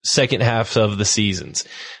second halves of the seasons.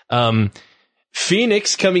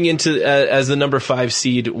 Phoenix, coming into as the number 5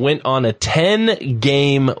 seed, went on a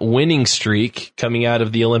 10-game winning streak coming out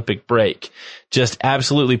of the Olympic break, just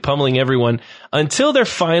absolutely pummeling everyone until their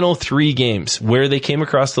final 3 games, where they came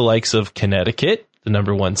across the likes of Connecticut, the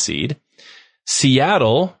number 1 seed,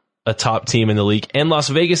 Seattle, a top team in the league, and Las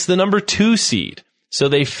Vegas, the number 2 seed. So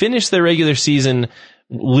they finished their regular season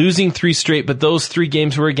losing 3 straight, but those 3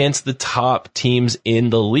 games were against the top teams in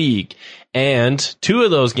the league. And 2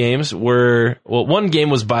 of those games were, one game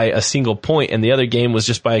was by a single point and the other game was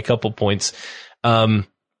just by a couple points.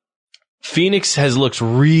 Phoenix has looked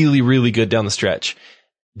really, really good down the stretch.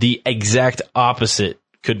 The exact opposite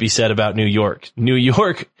could be said about New York. New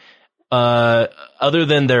York, other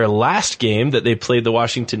than their last game that they played the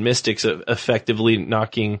Washington Mystics, effectively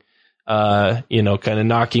knocking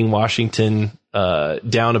Washington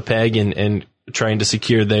down a peg and trying to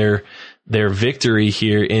secure their victory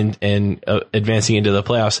here and advancing into the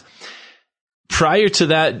playoffs. prior to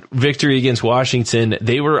that victory against Washington,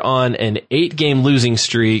 they were on an 8-game losing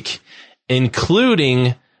streak,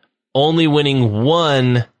 including only winning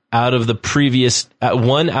one out of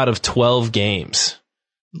 12 games,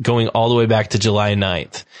 going all the way back to July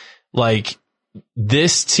 9th. Like,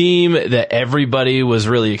 this team that everybody was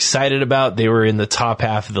really excited about, they were in the top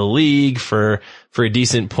half of the league for a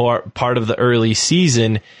decent part of the early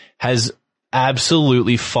season, has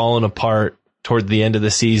absolutely fallen apart toward the end of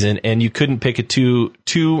the season, and you couldn't pick two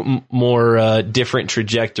more different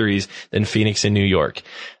trajectories than Phoenix and New York.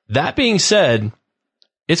 That being said,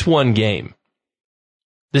 it's one game.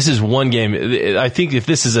 This is one game. I think if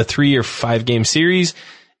this is a 3 or 5 game series,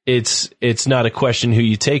 it's not a question who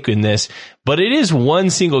you take in this, but it is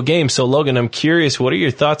one single game. So Logan, I'm curious, what are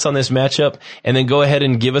your thoughts on this matchup? And then go ahead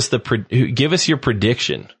and give us your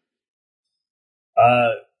prediction.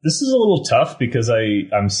 This is a little tough because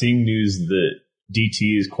I'm seeing news that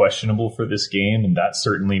DT is questionable for this game, and that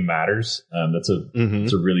certainly matters. That's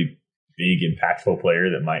a really big, impactful player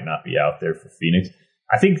that might not be out there for Phoenix.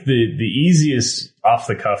 I think the easiest off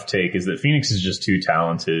the cuff take is that Phoenix is just too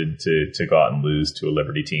talented to go out and lose to a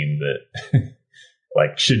Liberty team that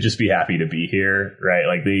like should just be happy to be here, right?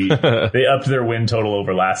 Like they upped their win total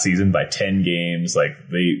over last season by 10 games. Like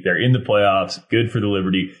they're in the playoffs. Good for the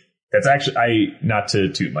Liberty. That's actually, not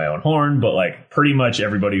to toot my own horn, but like pretty much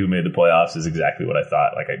everybody who made the playoffs is exactly what I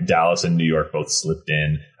thought. Like Dallas and New York both slipped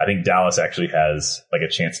in. I think Dallas actually has like a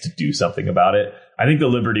chance to do something about it. I think the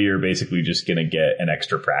Liberty are basically just going to get an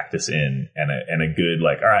extra practice in and a good,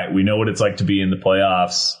 like, all right, we know what it's like to be in the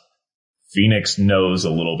playoffs. Phoenix knows a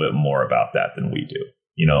little bit more about that than we do.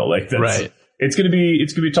 You know, like that's, right. It's going to be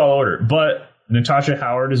a tall order, but Natasha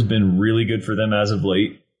Howard has been really good for them as of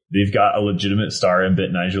late. They've got a legitimate star in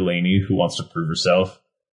Betnijah Laney who wants to prove herself.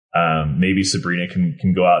 Maybe Sabrina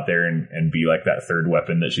can go out there and be like that third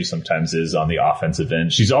weapon that she sometimes is on the offensive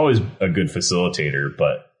end. She's always a good facilitator,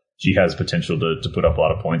 but she has potential to put up a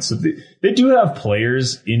lot of points. So they do have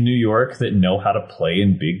players in New York that know how to play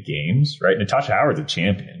in big games, right? Natasha Howard's a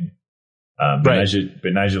champion.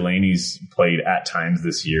 Betnijah Laney's played at times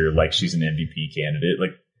this year like she's an MVP candidate.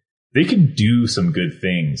 Like they can do some good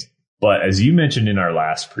things. But as you mentioned in our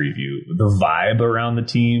last preview, the vibe around the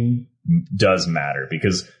team does matter,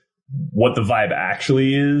 because what the vibe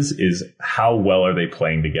actually is how well are they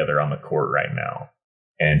playing together on the court right now?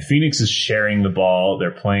 And Phoenix is sharing the ball. They're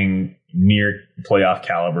playing near playoff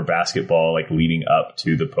caliber basketball, like leading up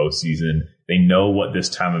to the postseason. They know what this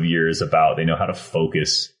time of year is about. They know how to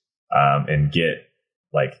focus and get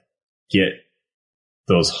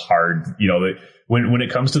those hard, when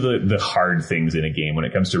it comes to the hard things in a game, when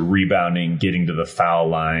it comes to rebounding, getting to the foul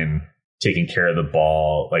line, taking care of the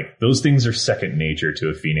ball, like those things are second nature to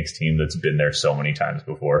a Phoenix team that's been there so many times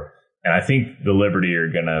before. And I think the Liberty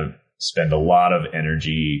are going to spend a lot of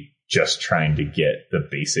energy just trying to get the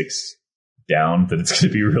basics down, that it's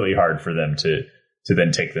going to be really hard for them to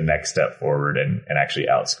then take the next step forward and actually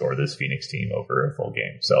outscore this Phoenix team over a full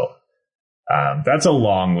game. So that's a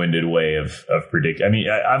long-winded way of predicting. I mean,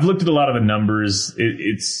 I've looked at a lot of the numbers.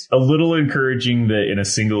 It's a little encouraging that in a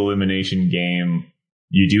single elimination game,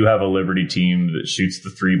 you do have a Liberty team that shoots the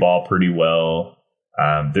 3 ball pretty well.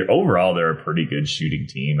 They're a pretty good shooting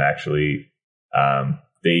team, actually.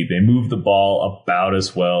 They move the ball about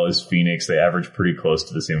as well as Phoenix. They average pretty close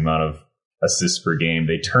to the same amount of assists per game.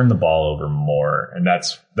 They turn the ball over more, and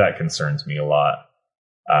that concerns me a lot.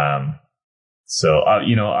 So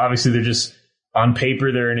obviously they're just, on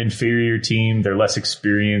paper, they're an inferior team. They're less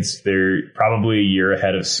experienced. They're probably a year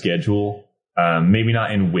ahead of schedule. Maybe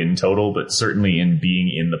not in win total, but certainly in being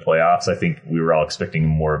in the playoffs. I think we were all expecting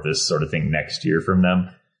more of this sort of thing next year from them.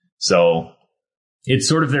 So it's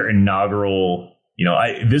sort of their inaugural,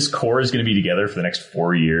 this core is going to be together for the next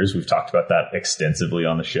 4 years. We've talked about that extensively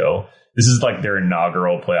on the show. This is like their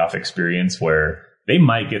inaugural playoff experience where they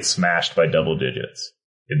might get smashed by double digits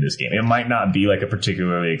in this game. It might not be like a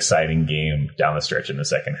particularly exciting game down the stretch in the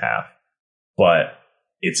second half, but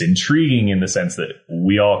it's intriguing in the sense that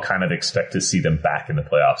we all kind of expect to see them back in the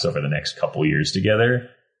playoffs over the next couple years together,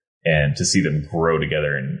 and to see them grow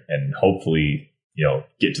together and hopefully,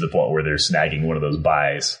 get to the point where they're snagging one of those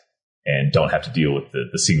buys and don't have to deal with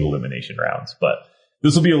the single elimination rounds. But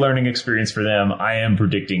this will be a learning experience for them. I am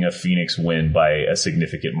predicting a Phoenix win by a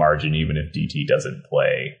significant margin, even if DT doesn't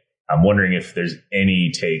play. I'm wondering if there's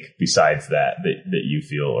any take besides that you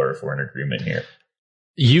feel, or if we're in agreement here.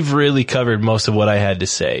 You've really covered most of what I had to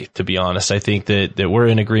say, to be honest. I think that we're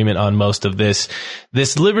in agreement on most of this.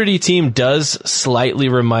 This Liberty team does slightly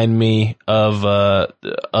remind me of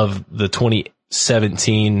the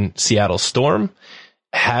 2017 Seattle Storm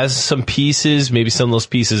has some pieces. Maybe some of those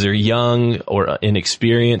pieces are young or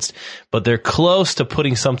inexperienced, but they're close to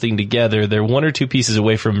putting something together. They're one or two pieces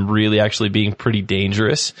away from really actually being pretty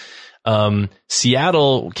dangerous.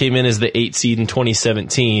 Seattle came in as the 8 seed in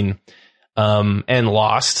 2017, and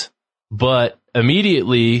lost, but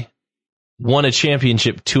immediately won a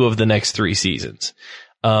championship 2 of the next 3 seasons.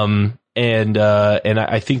 And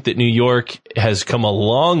I think that New York has come a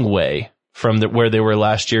long way from where they were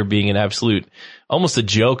last year, being an absolute, almost a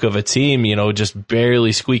joke of a team, just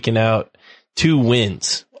barely squeaking out 2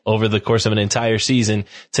 wins over the course of an entire season,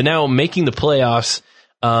 to now making the playoffs.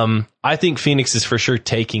 I think Phoenix is for sure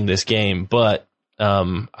taking this game, but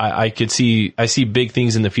I see big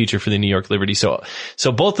things in the future for the New York Liberty. So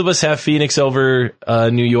both of us have Phoenix over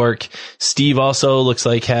New York. Steve also looks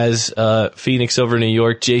like has Phoenix over New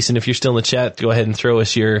York. Jason, if you're still in the chat, go ahead and throw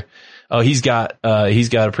us your. Oh, he's got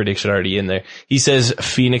a prediction already in there. He says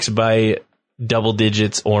Phoenix by double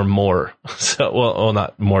digits or more. So, well,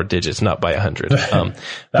 not more digits, not by 100.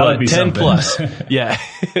 But 10 something. Plus. Yeah.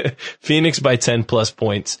 Phoenix by 10 plus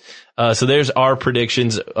points. So there's our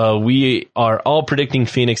predictions. We are all predicting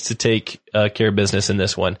Phoenix to take care of business in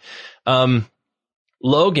this one.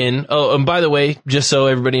 Logan. Oh, and by the way, just so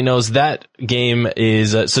everybody knows, that game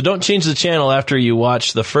is, so don't change the channel after you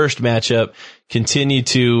watch the first matchup. Continue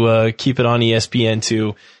to, keep it on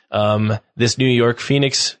ESPN2. This New York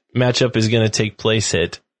Phoenix matchup is going to take place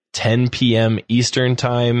at 10 p.m. Eastern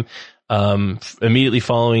time, immediately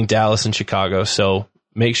following Dallas and Chicago. So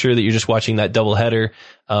make sure that you're just watching that doubleheader.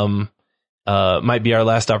 Might be our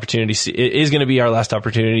last opportunity. It is going to be our last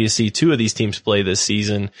opportunity to see 2 of these teams play this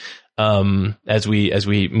season. As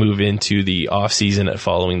we move into the off season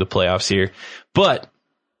following the playoffs here. But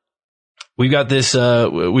we've got this,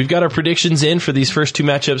 we've got our predictions in for these first 2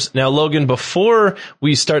 matchups. Now, Logan, before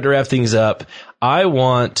we start to wrap things up, I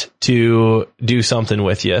want to do something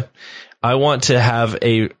with you. I want to have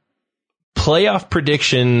a playoff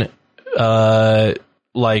prediction,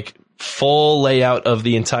 like full layout of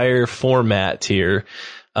the entire format here,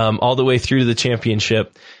 all the way through to the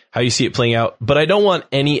championship, how you see it playing out. But I don't want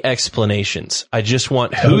any explanations. I just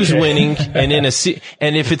want who's winning, and and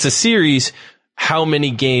if it's a series, how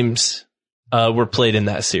many games were played in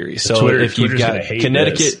that series. So if you've got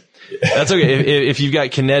Connecticut, that's okay. If you've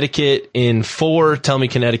got Connecticut in 4, tell me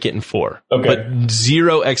Connecticut in 4. Okay. But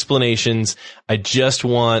 0 explanations. I just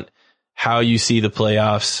want how you see the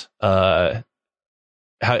playoffs,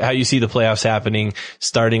 how you see the playoffs happening,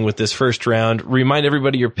 starting with this first round. Remind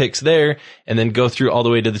everybody your picks there, and then go through all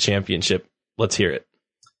the way to the championship. Let's hear it.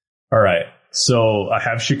 All right. So I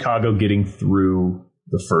have Chicago getting through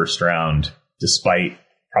the first round, despite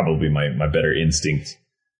probably my better instinct,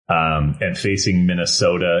 and facing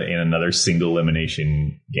Minnesota in another single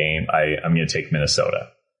elimination game. I'm going to take Minnesota.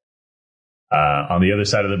 On the other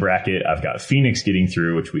side of the bracket, I've got Phoenix getting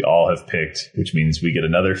through, which we all have picked, which means we get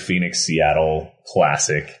another Phoenix-Seattle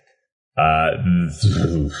classic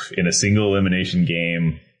in a single elimination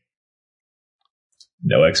game.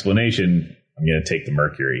 No explanation. I'm going to take the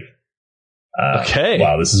Mercury. Okay.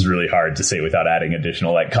 Wow, this is really hard to say without adding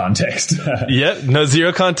additional context. Yep, no,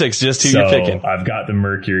 0 context, just who you're picking. I've got the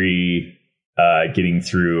Mercury getting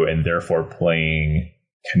through, and therefore playing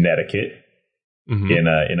Connecticut. Mm-hmm.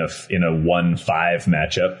 in a 1-5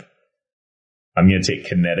 matchup. I'm going to take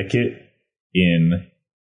Connecticut in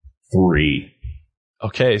 3.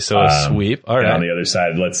 Okay, so a sweep. All right. And on the other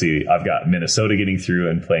side, let's see. I've got Minnesota getting through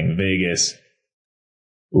and playing Vegas.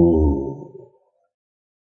 Ooh,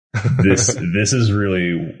 this is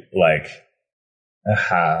really like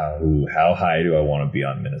how high do I want to be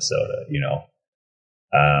on Minnesota?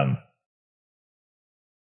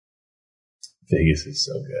 Vegas is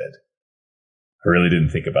so good. I really didn't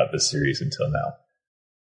think about this series until now.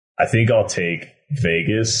 I think I'll take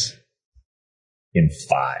Vegas in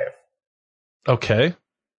 5. Okay.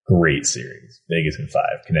 Great series. Vegas in 5.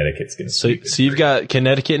 Connecticut's going to sweep. So you've got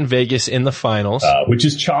Connecticut and Vegas in the finals, which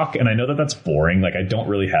is chalk. And I know that that's boring. Like I don't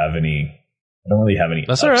really have any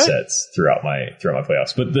that's upsets throughout my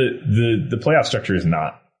playoffs. But the playoff structure is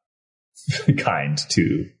not kind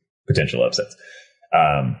to potential upsets.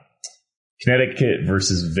 Connecticut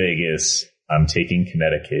versus Vegas. I'm taking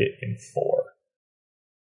Connecticut in 4.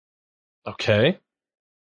 Okay.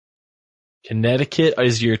 Connecticut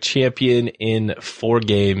is your champion in 4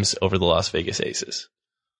 games over the Las Vegas Aces.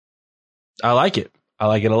 I like it. I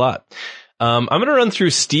like it a lot. I'm going to run through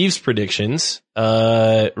Steve's predictions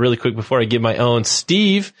really quick before I give my own.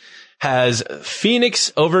 Steve has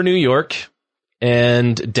Phoenix over New York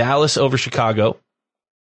and Dallas over Chicago,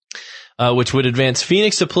 which would advance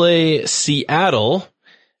Phoenix to play Seattle.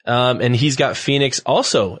 And he's got Phoenix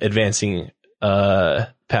also advancing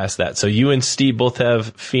past that. So you and Steve both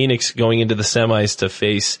have Phoenix going into the semis to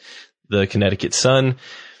face the Connecticut Sun.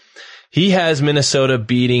 He has Minnesota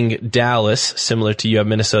beating Dallas, similar to you have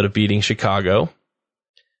Minnesota beating Chicago.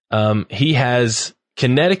 He has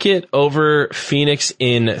Connecticut over Phoenix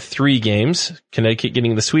in 3 games, Connecticut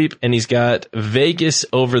getting the sweep, and he's got Vegas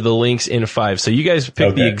over the Lynx in 5. So you guys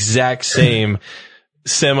picked the exact same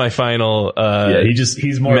semifinal.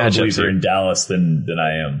 He's more of a believer in Dallas than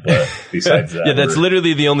I am. But besides that, that's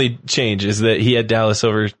literally the only change, is that he had Dallas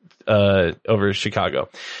over Chicago.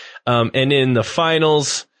 And in the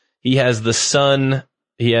finals, he has the Sun.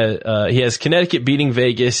 He has Connecticut beating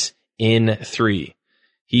Vegas in 3.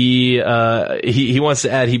 He wants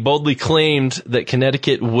to add, he boldly claimed that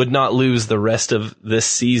Connecticut would not lose the rest of this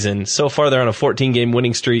season. So far, they're on a 14-game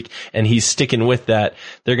winning streak, and he's sticking with that.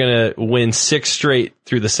 They're going to win 6 straight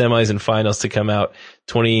through the semis and finals to come out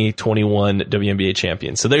 2021 WNBA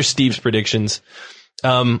champions. So there's Steve's predictions.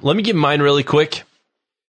 Let me give mine really quick.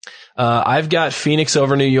 I've got Phoenix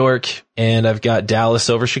over New York, and I've got Dallas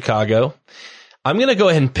over Chicago. I'm going to go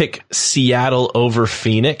ahead and pick Seattle over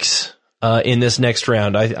Phoenix in this next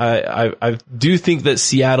round. I do think that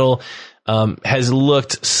Seattle has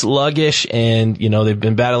looked sluggish, and they've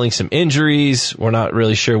been battling some injuries. We're not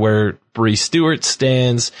really sure where Bree Stewart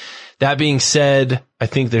stands. That being said, I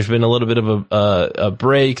think there's been a little bit of a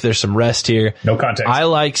break. There's some rest here. No context. I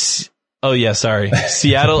like. Oh yeah, sorry.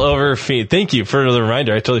 Seattle over Phoenix. Thank you for the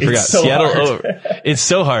reminder. I totally forgot. So Seattle hard. over. It's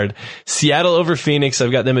so hard. Seattle over Phoenix.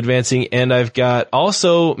 I've got them advancing, and I've got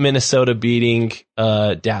also Minnesota beating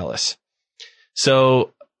Dallas.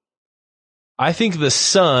 So I think the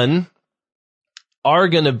Sun are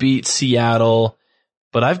going to beat Seattle,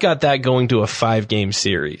 but I've got that going to a 5-game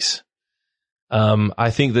series.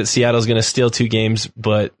 I think that Seattle's going to steal 2 games,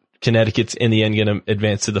 but Connecticut's in the end going to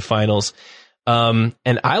advance to the finals. And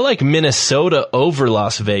I like Minnesota over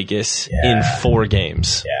Las Vegas in 4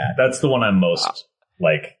 games. Yeah, that's the one I'm most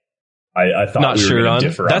like. I thought not we were sure going on. to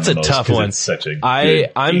differ That's on a the tough most, one. it's such a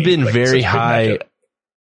I've been very high. matchup.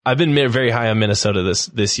 I've been very high on Minnesota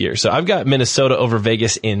this year. So I've got Minnesota over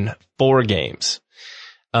Vegas in 4 games.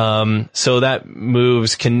 So that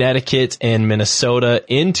moves Connecticut and Minnesota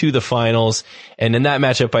into the finals. And in that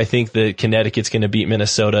matchup, I think that Connecticut's going to beat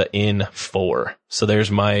Minnesota in 4. So there's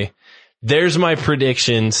my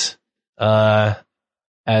predictions,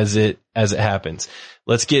 as it happens.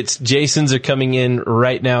 Let's get Jason's are coming in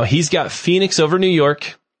right now. He's got Phoenix over New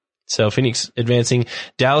York. So Phoenix advancing,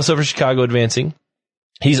 Dallas over Chicago advancing.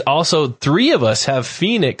 He's also, 3 of us have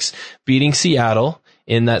Phoenix beating Seattle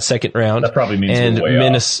in that second round. That probably means we're way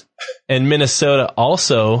off. And Minnesota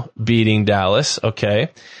also beating Dallas. Okay.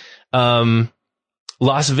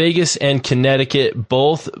 Las Vegas and Connecticut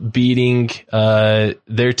both beating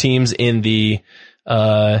their teams in the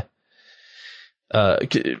Las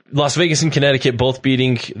Vegas and Connecticut both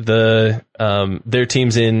beating their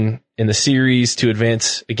teams in the series to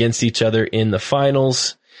advance against each other in the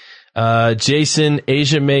finals. Jason,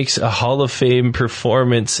 Asia makes a Hall of Fame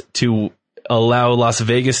performance to allow Las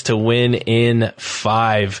Vegas to win in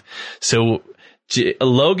 5. So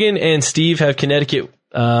Logan and Steve have Connecticut,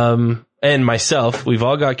 and myself, we've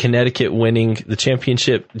all got Connecticut winning the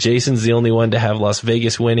championship. Jason's the only one to have Las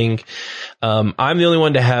Vegas winning. I'm the only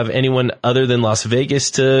one to have anyone other than Las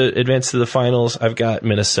Vegas to advance to the finals. I've got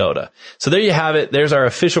Minnesota. So there you have it. There's our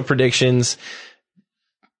official predictions.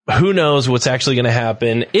 Who knows what's actually going to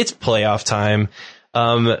happen? It's playoff time.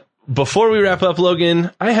 Before we wrap up,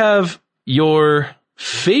 Logan, I have your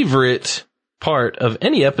favorite part of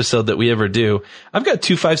any episode that we ever do. I've got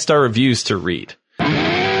 2 5-star reviews to read.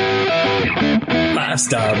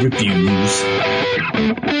 5-star reviews.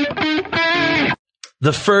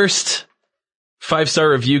 The first 5-star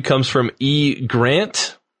review comes from E.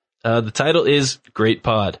 Grant. The title is Great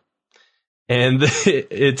Pod. And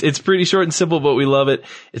it's pretty short and simple, but we love it.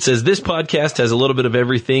 It says, this podcast has a little bit of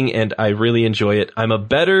everything, and I really enjoy it. I'm a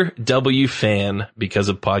better W fan because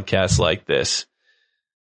of podcasts like this.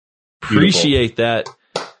 Beautiful. Appreciate that.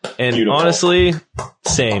 And Beautiful. Honestly,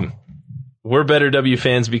 same. We're better W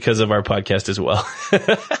fans because of our podcast as well.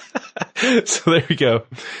 So there we go.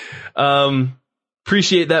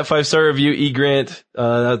 Appreciate that 5-star review, E. Grant.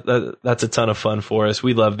 That's a ton of fun for us.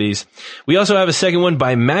 We love these. We also have a second one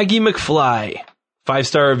by Maggie McFly.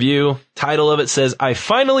 5-star review. Title of it says, I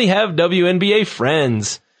finally have WNBA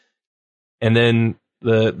friends. And then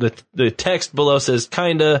the text below says,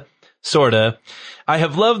 kinda, sorta. I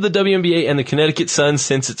have loved the WNBA and the Connecticut Sun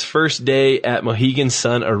since its first day at Mohegan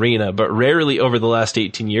Sun Arena, but rarely over the last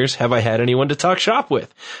 18 years have I had anyone to talk shop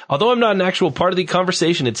with. Although I'm not an actual part of the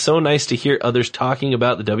conversation, it's so nice to hear others talking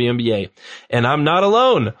about the WNBA. And I'm not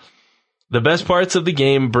alone. The best parts of the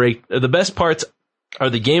game the best parts are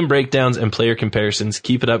the game breakdowns and player comparisons.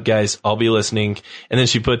 Keep it up, guys. I'll be listening. And then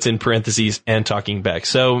she puts in parentheses and talking back.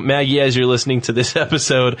 So Maggie, as you're listening to this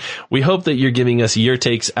episode, we hope that you're giving us your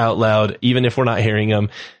takes out loud, even if we're not hearing them.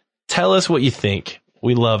 Tell us what you think.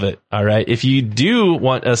 We love it. All right. If you do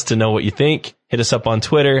want us to know what you think, hit us up on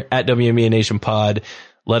Twitter at WNBA Nation Pod.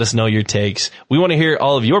 Let us know your takes. We want to hear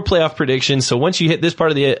all of your playoff predictions. So once you hit this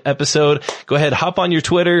part of the episode, go ahead, hop on your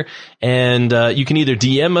Twitter, and you can either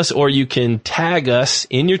DM us or you can tag us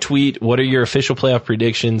in your tweet. What are your official playoff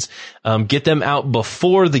predictions? Get them out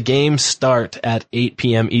before the games start at 8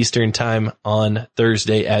 p.m. Eastern time on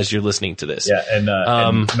Thursday as you're listening to this. Yeah, and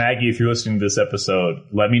Maggie, if you're listening to this episode,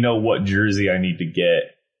 let me know what jersey I need to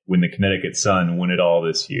get when the Connecticut Sun win it all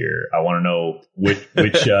this year. I want to know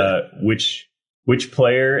which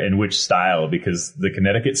player and which style, because the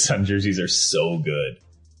Connecticut Sun jerseys are so good.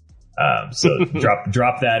 So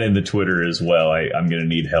drop that in the Twitter as well. I'm going to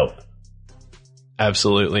need help.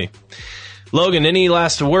 Absolutely. Logan, any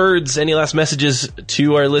last words, any last messages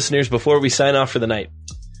to our listeners before we sign off for the night?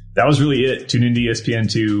 That was really it. Tune into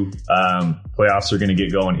ESPN2. Playoffs are going to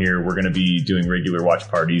get going here. We're going to be doing regular watch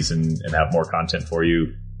parties and have more content for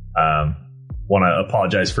you. Want to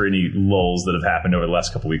apologize for any lulls that have happened over the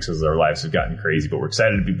last couple of weeks as our lives have gotten crazy, but we're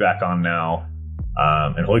excited to be back on now.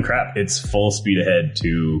 And holy crap, it's full speed ahead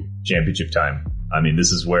to championship time. I mean,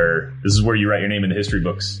 this is where you write your name in the history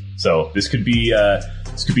books. So this could be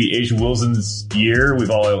A'ja Wilson's year.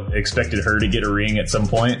 We've all expected her to get a ring at some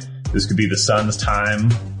point. This could be the Suns'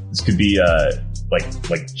 time. This could be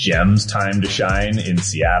like Gem's time to shine in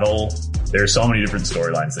Seattle. There are so many different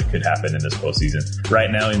storylines that could happen in this postseason. Right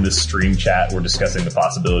now in this stream chat, we're discussing the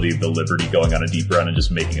possibility of the Liberty going on a deep run and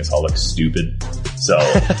just making us all look stupid. So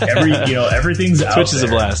everything's out Twitch is there.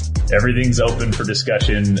 a blast. Everything's open for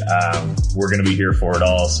discussion. We're going to be here for it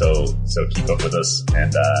all. So keep up with us,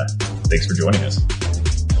 and thanks for joining us.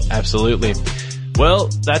 Absolutely. Well,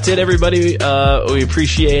 that's it, everybody. We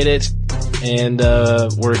appreciate it. And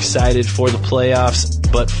we're excited for the playoffs.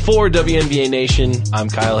 But for WNBA Nation, I'm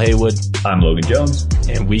Kyle Haywood. I'm Logan Jones.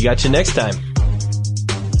 And we got you next time.